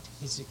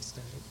 Needs to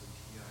extend it.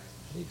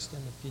 How do you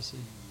extend the PC?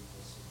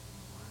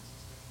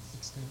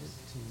 Extend it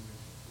to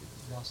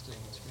lost it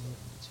on the screen.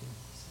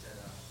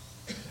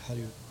 How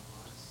do you?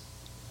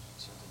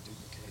 So they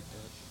duplicate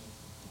that.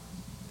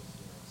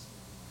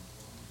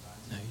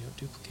 No, you don't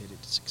duplicate it.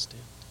 It's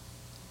extend.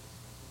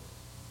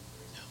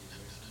 No.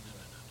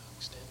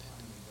 Extend it.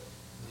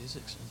 It is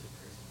extended.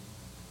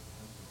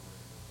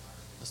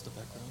 That's the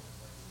background.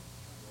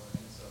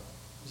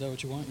 Is that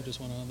what you want? You just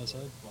want it on the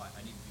side? Well,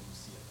 I need people to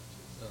see it.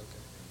 Oh,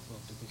 okay. Well,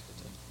 duplicate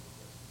that.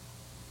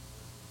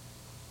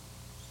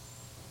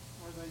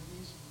 Are they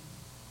using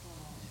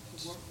the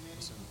work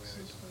management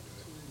system to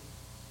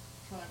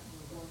track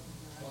the work that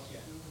they're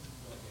actually doing?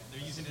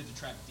 They're using it to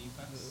track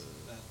defects.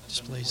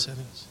 Display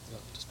settings. Oh,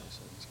 display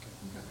settings.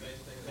 Okay.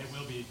 They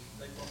will be.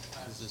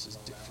 Because this is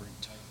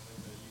different.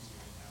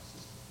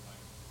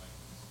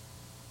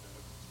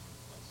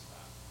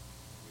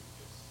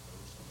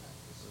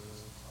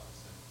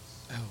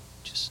 Oh,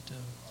 just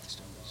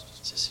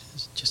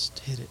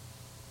hit it.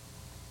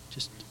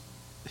 Just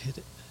hit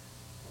it.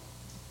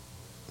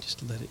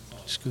 Just let it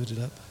scoot it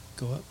up,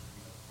 go up.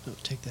 No,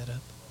 take that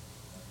up.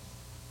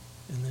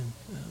 And then,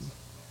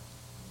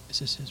 is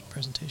this his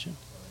presentation?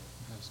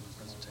 No, it's not a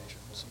presentation.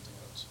 It's something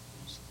else.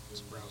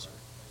 It's a browser.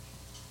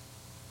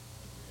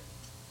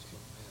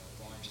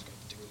 Just got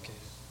to duplicate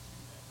it.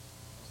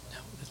 No,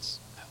 that's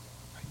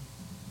right.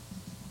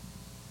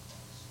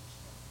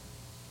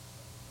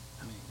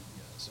 I mean,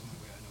 yeah, some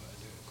way I know how to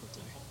do it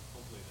quickly.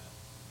 Hopefully that.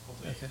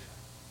 Okay.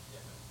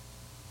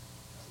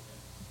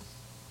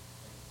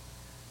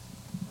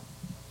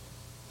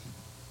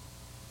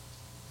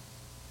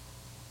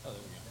 Oh, there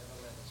we go.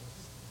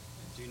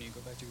 Do you need to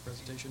go back to your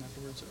presentation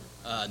afterwards, or?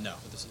 No.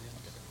 Or this is the end?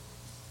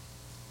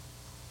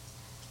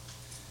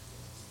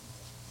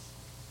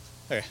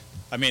 Okay.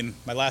 I mean,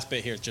 my last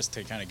bit here is just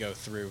to kind of go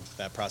through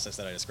that process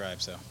that I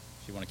described. So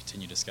if you want to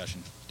continue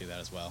discussion, do that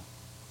as well.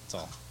 That's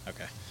all.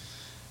 Okay.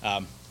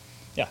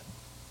 Yeah.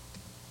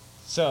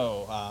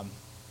 So I'm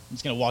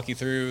just going to walk you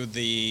through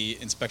the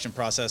inspection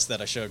process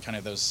that I showed, kind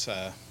of those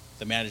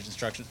the manage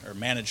instruction or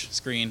manage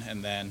screen,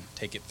 and then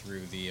take it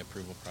through the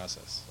approval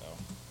process. So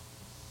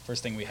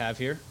first thing we have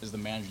here is the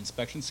manage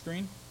inspection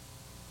screen.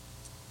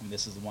 And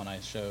this is the one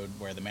I showed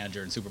where the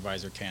manager and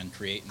supervisor can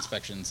create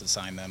inspections,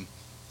 assign them,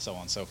 so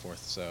on and so forth.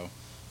 So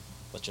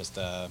let's just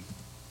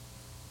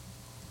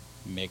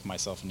make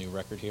myself a new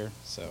record here.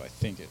 So I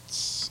think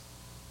it's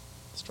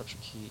structure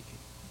key.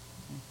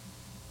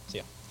 So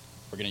yeah,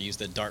 we're going to use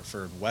the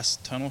Dartford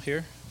West tunnel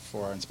here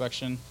for our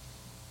inspection.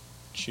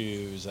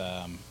 Choose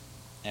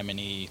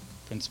M&E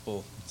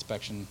principal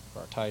inspection for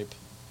our type,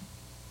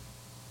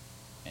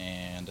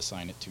 and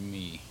assign it to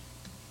me.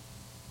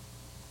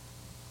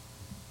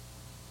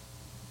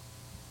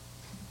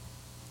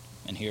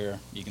 And here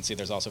you can see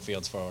there's also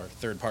fields for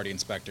third-party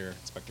inspector,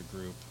 inspector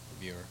group,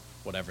 reviewer,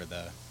 whatever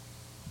the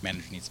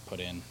manager needs to put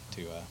in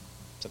to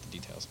set the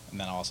details. And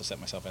then I'll also set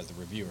myself as the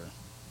reviewer.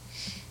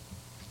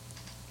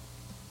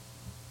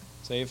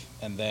 Save,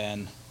 and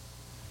then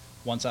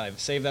once I've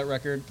saved that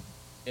record,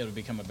 it'll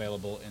become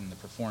available in the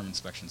perform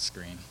inspection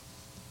screen.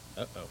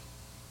 Uh-oh.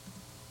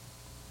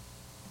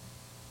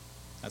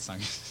 That's not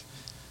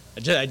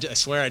good. I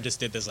swear I just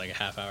did this like a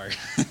half hour.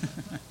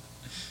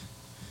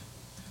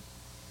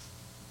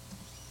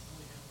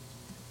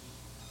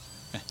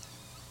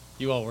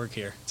 You all work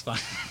here. It's fine.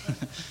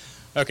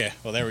 Okay,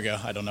 well, there we go.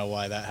 I don't know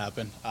why that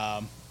happened.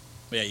 But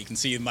yeah, you can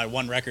see my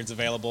one record's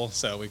available,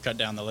 so we've cut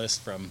down the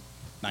list from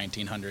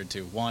 1,900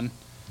 to 1.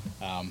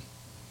 A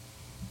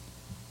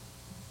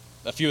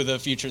few of the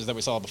features that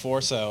we saw before,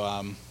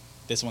 so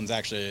this one's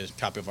actually a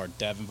copy of our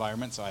dev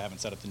environment, so I haven't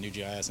set up the new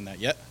GIS in that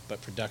yet,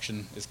 but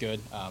production is good.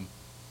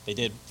 They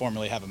did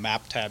formerly have a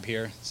map tab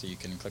here, so you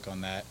can click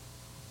on that,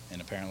 and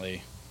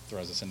apparently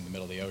throws us into the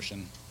middle of the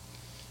ocean.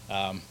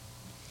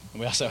 And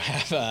we also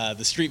have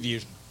the Street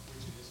View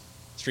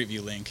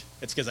link.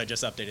 It's because I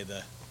just updated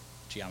the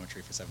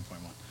geometry for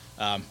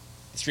 7.1.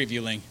 The Street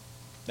View link,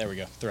 there we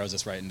go, throws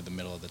us right into the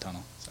middle of the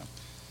tunnel. So I'm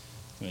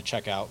going to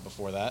check out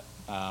before that.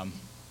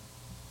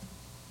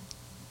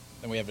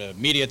 Then we have the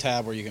media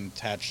tab where you can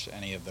attach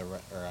any of the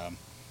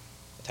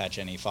attach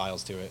any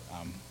files to it.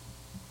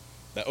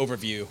 The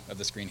overview of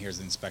the screen here is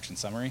the inspection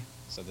summary.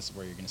 So this is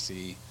where you're going to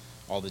see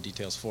all the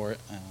details for it.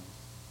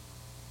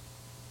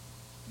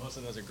 Most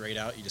of those are grayed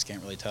out. You just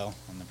can't really tell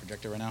on the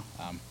projector right now.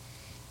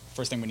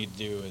 First thing we need to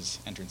do is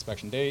enter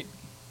inspection date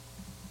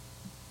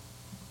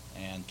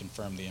and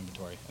confirm the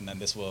inventory. And then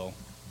this will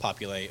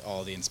populate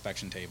all the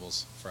inspection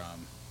tables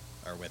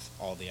with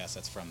all the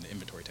assets from the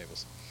inventory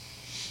tables.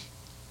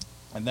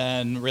 And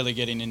then really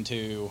getting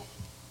into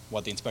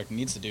what the inspector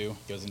needs to do,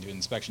 goes into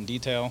inspection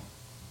detail,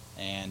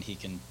 and he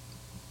can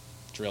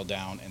drill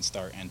down and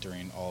start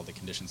entering all the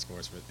condition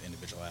scores for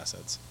individual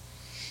assets.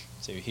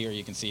 So here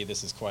you can see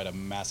this is quite a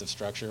massive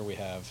structure. We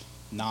have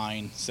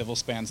 9 civil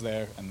spans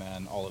there, and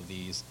then all of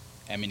these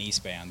M&E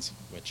spans,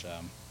 which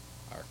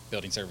are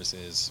building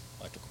services,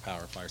 electrical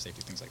power, fire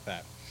safety, things like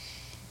that.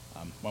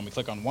 When we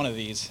click on one of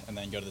these and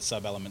then go to the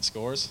sub-element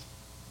scores,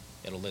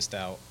 it'll list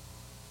out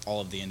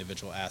all of the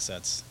individual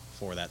assets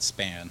for that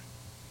span.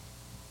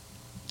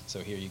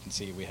 So here you can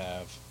see we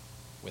have,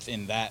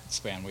 within that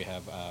span, we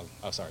have,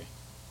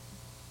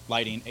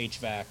 lighting,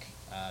 HVAC,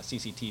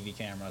 CCTV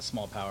camera,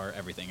 small power,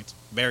 everything. It's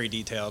very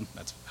detailed.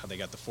 That's how they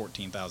got the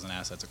 14,000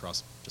 assets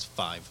across just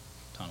 5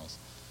 tunnels.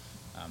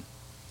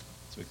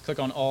 So we click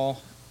on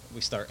all.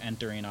 We start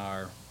entering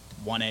our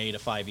 1A to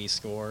 5E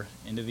score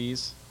into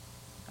these.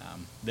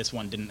 This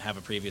one didn't have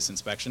a previous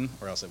inspection,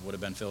 or else it would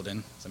have been filled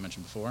in, as I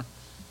mentioned before.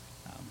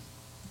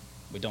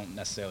 We don't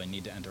necessarily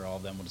need to enter all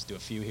of them. We'll just do a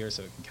few here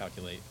so it can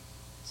calculate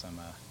some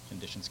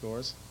condition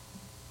scores.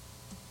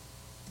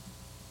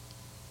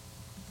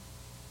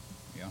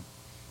 There you go.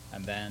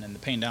 And then in the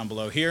pane down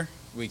below here,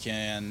 we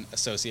can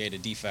associate a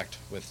defect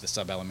with the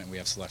sub-element we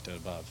have selected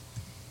above.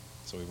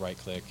 So we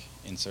right-click,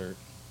 insert.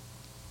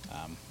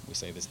 We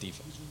say this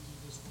defect. Usually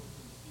do this work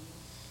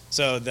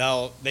in the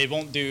field. So they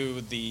won't do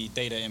the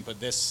data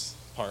input this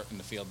part in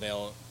the field.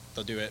 They'll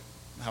do it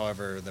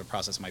however the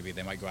process might be.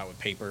 They might go out with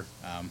paper,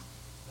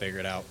 figure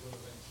it out.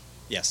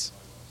 Yes.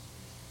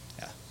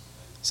 Yeah.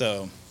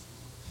 So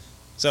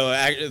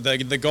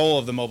the goal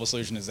of the mobile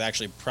solution is to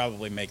actually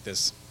probably make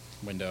this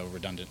window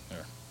redundant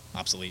or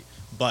obsolete,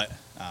 but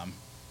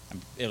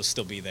it'll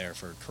still be there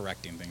for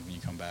correcting things when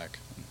you come back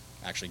and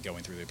actually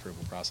going through the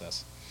approval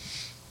process.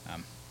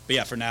 But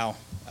yeah, for now,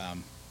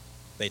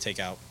 they take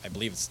out, I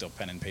believe it's still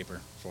pen and paper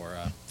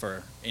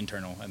for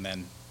internal, and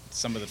then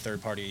some of the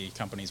third-party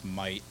companies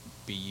might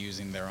be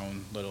using their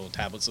own little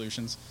tablet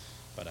solutions,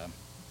 but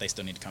they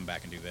still need to come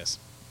back and do this.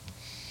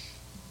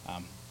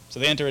 So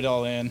they enter it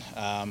all in,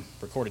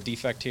 record a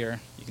defect here.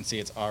 You can see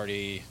it's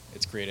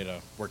created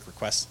a work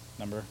request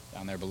number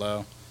down there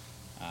below.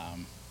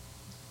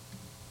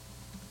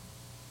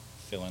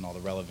 Fill in all the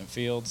relevant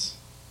fields.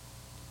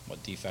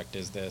 What defect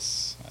is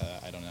this?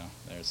 I don't know.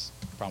 There's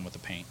a problem with the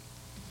paint.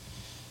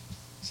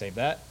 Save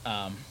that.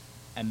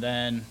 And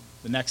then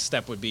the next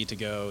step would be to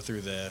go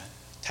through the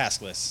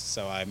task list.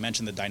 So I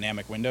mentioned the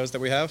dynamic windows that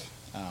we have.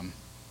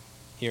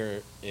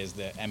 Here is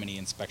the M&E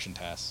inspection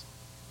task.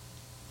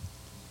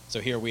 So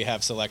here we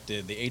have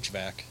selected the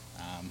HVAC,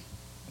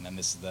 and then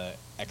this is the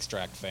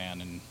extract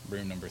fan in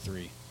room number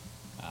 3.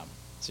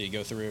 So you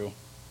go through,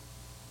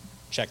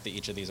 check that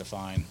each of these are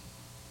fine,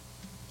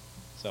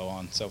 so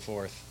on, so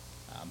forth.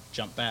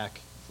 Jump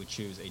back. If we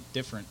choose a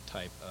different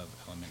type of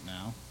element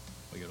now,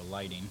 we go to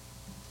lighting.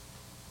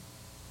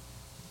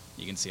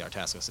 You can see our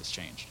task list has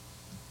changed.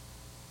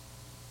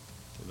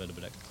 A little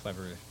bit of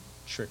clever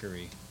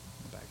trickery in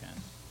the back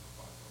end.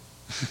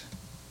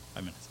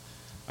 5 minutes.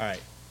 All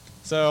right.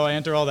 So I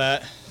enter all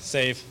that,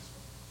 save.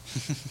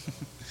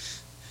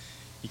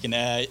 You can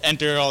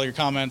enter all your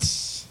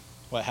comments,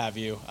 what have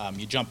you.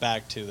 You jump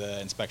back to the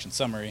inspection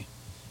summary,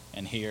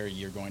 and here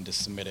you're going to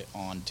submit it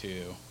on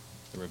to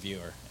the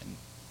reviewer. And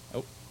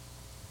it's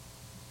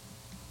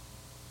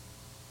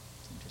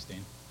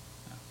interesting.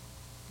 Oh,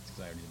 it's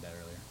because I already did that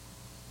earlier.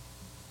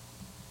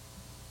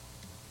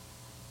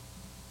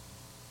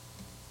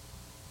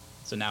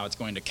 So now it's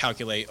going to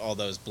calculate all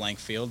those blank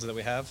fields that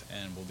we have,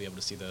 and we'll be able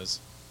to see those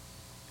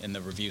in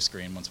the review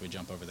screen once we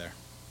jump over there.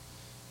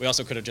 We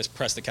also could have just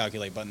pressed the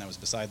calculate button that was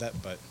beside that,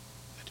 but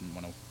I didn't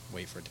want to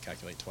wait for it to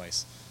calculate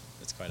twice.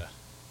 It's quite a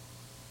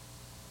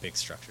big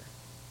structure.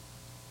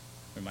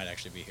 We might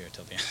actually be here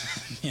till the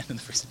end of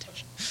the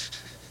presentation.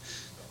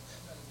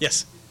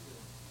 Yes?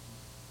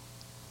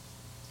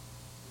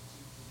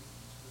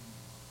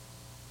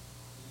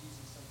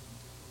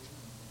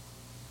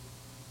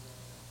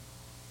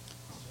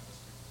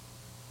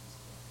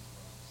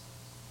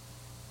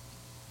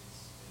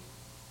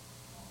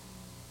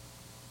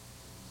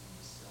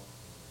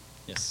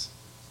 Yes.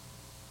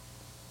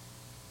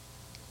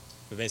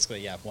 But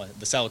basically, yeah,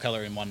 the cell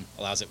coloring one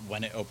allows it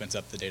when it opens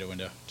up the data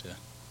window to,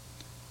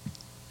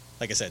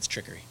 like I said, it's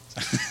trickery.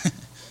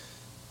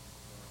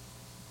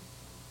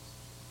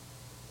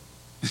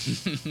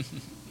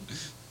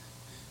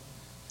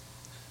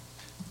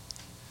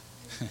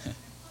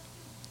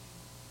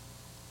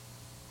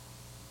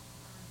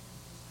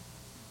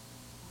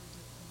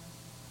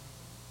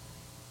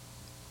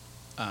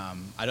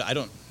 I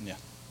don't, yeah.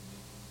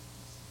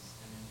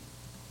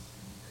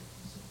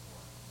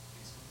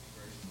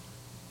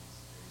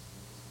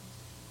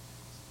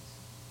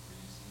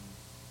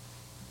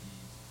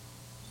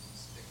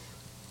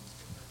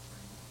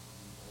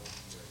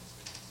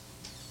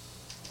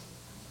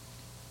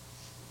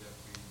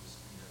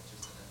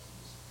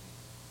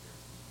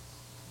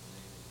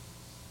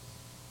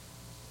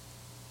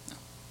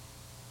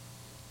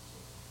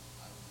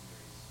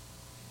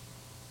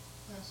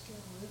 West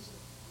General is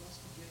it West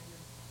Virginia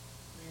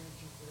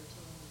managing their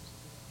tunnels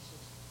and their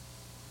system?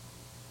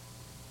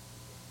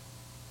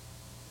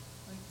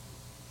 I think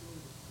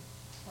Julie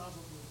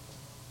probably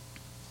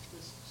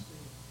this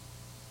extent.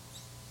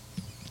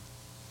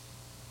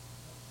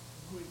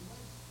 I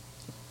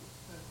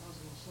was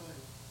gonna say,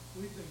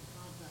 we've been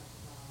contacted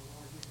by a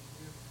large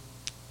engineering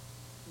firm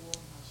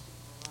wanting us to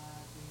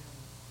provide them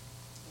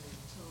a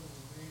tunnel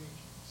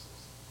management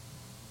system.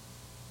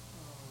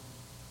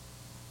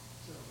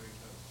 So,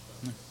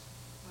 huh?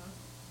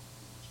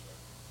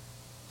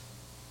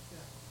 Yeah.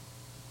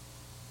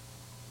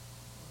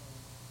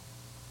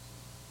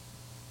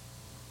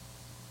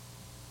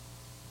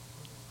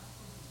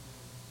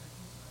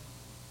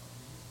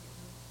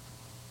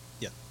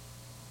 Yeah.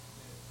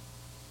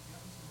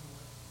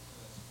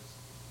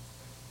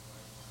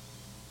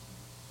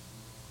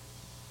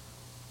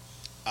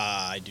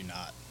 I do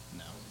not.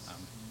 No.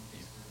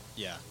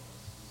 Yeah.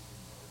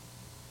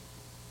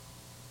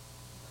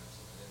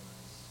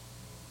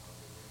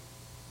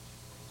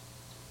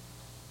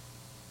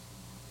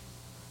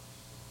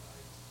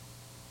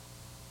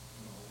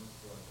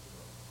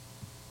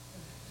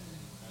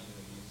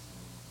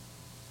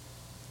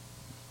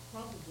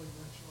 Probably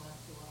much like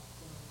the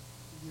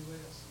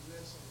US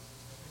is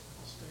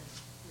a standard.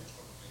 Yeah.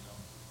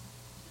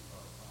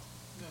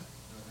 No.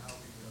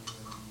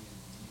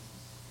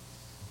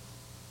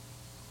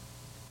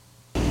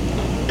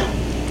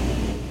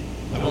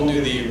 I won't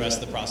do the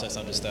rest of the process.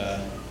 I'll just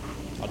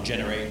I'll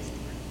generate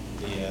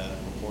the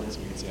report so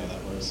we can see how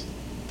that works.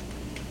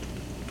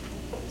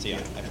 So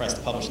yeah, I pressed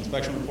the publish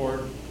inspection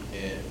report.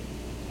 It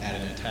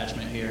added an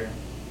attachment here.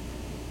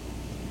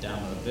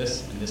 Download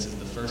this, and this is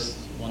the first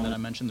one that I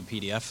mentioned, the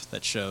PDF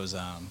that shows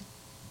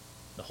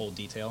the whole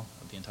detail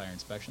of the entire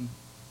inspection.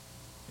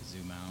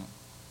 Zoom out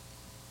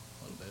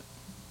a little bit,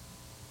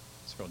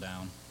 scroll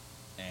down,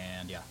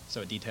 and yeah,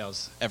 so it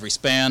details every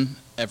span,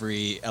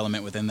 every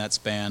element within that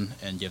span,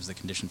 and gives the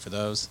condition for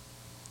those.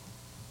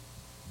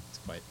 It's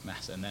quite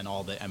massive, and then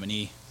all the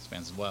M&E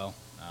spans as well.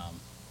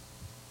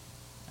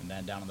 And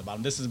then down on the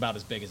bottom, this is about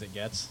as big as it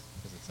gets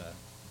because it's a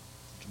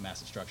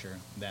massive structure.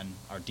 Then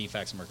our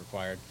defects and work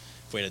required.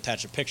 If we had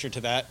attached a picture to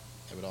that,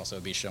 it would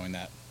also be showing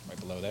that right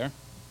below there.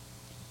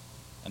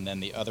 And then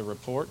the other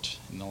report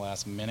in the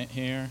last minute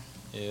here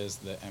is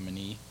the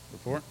M&E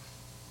report.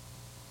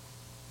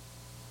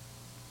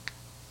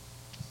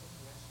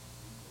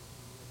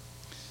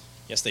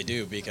 Yes, they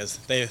do, because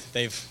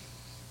they've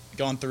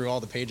gone through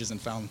all the pages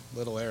and found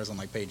little errors on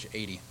like page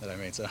 80 that I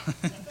made. So,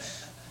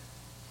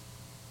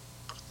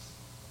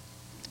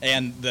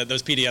 and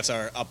those PDFs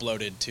are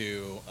uploaded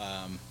to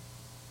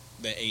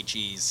the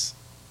HE's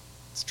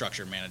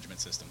structure management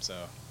system.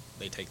 So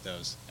they take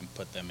those and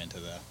put them into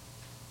the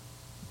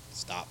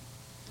stop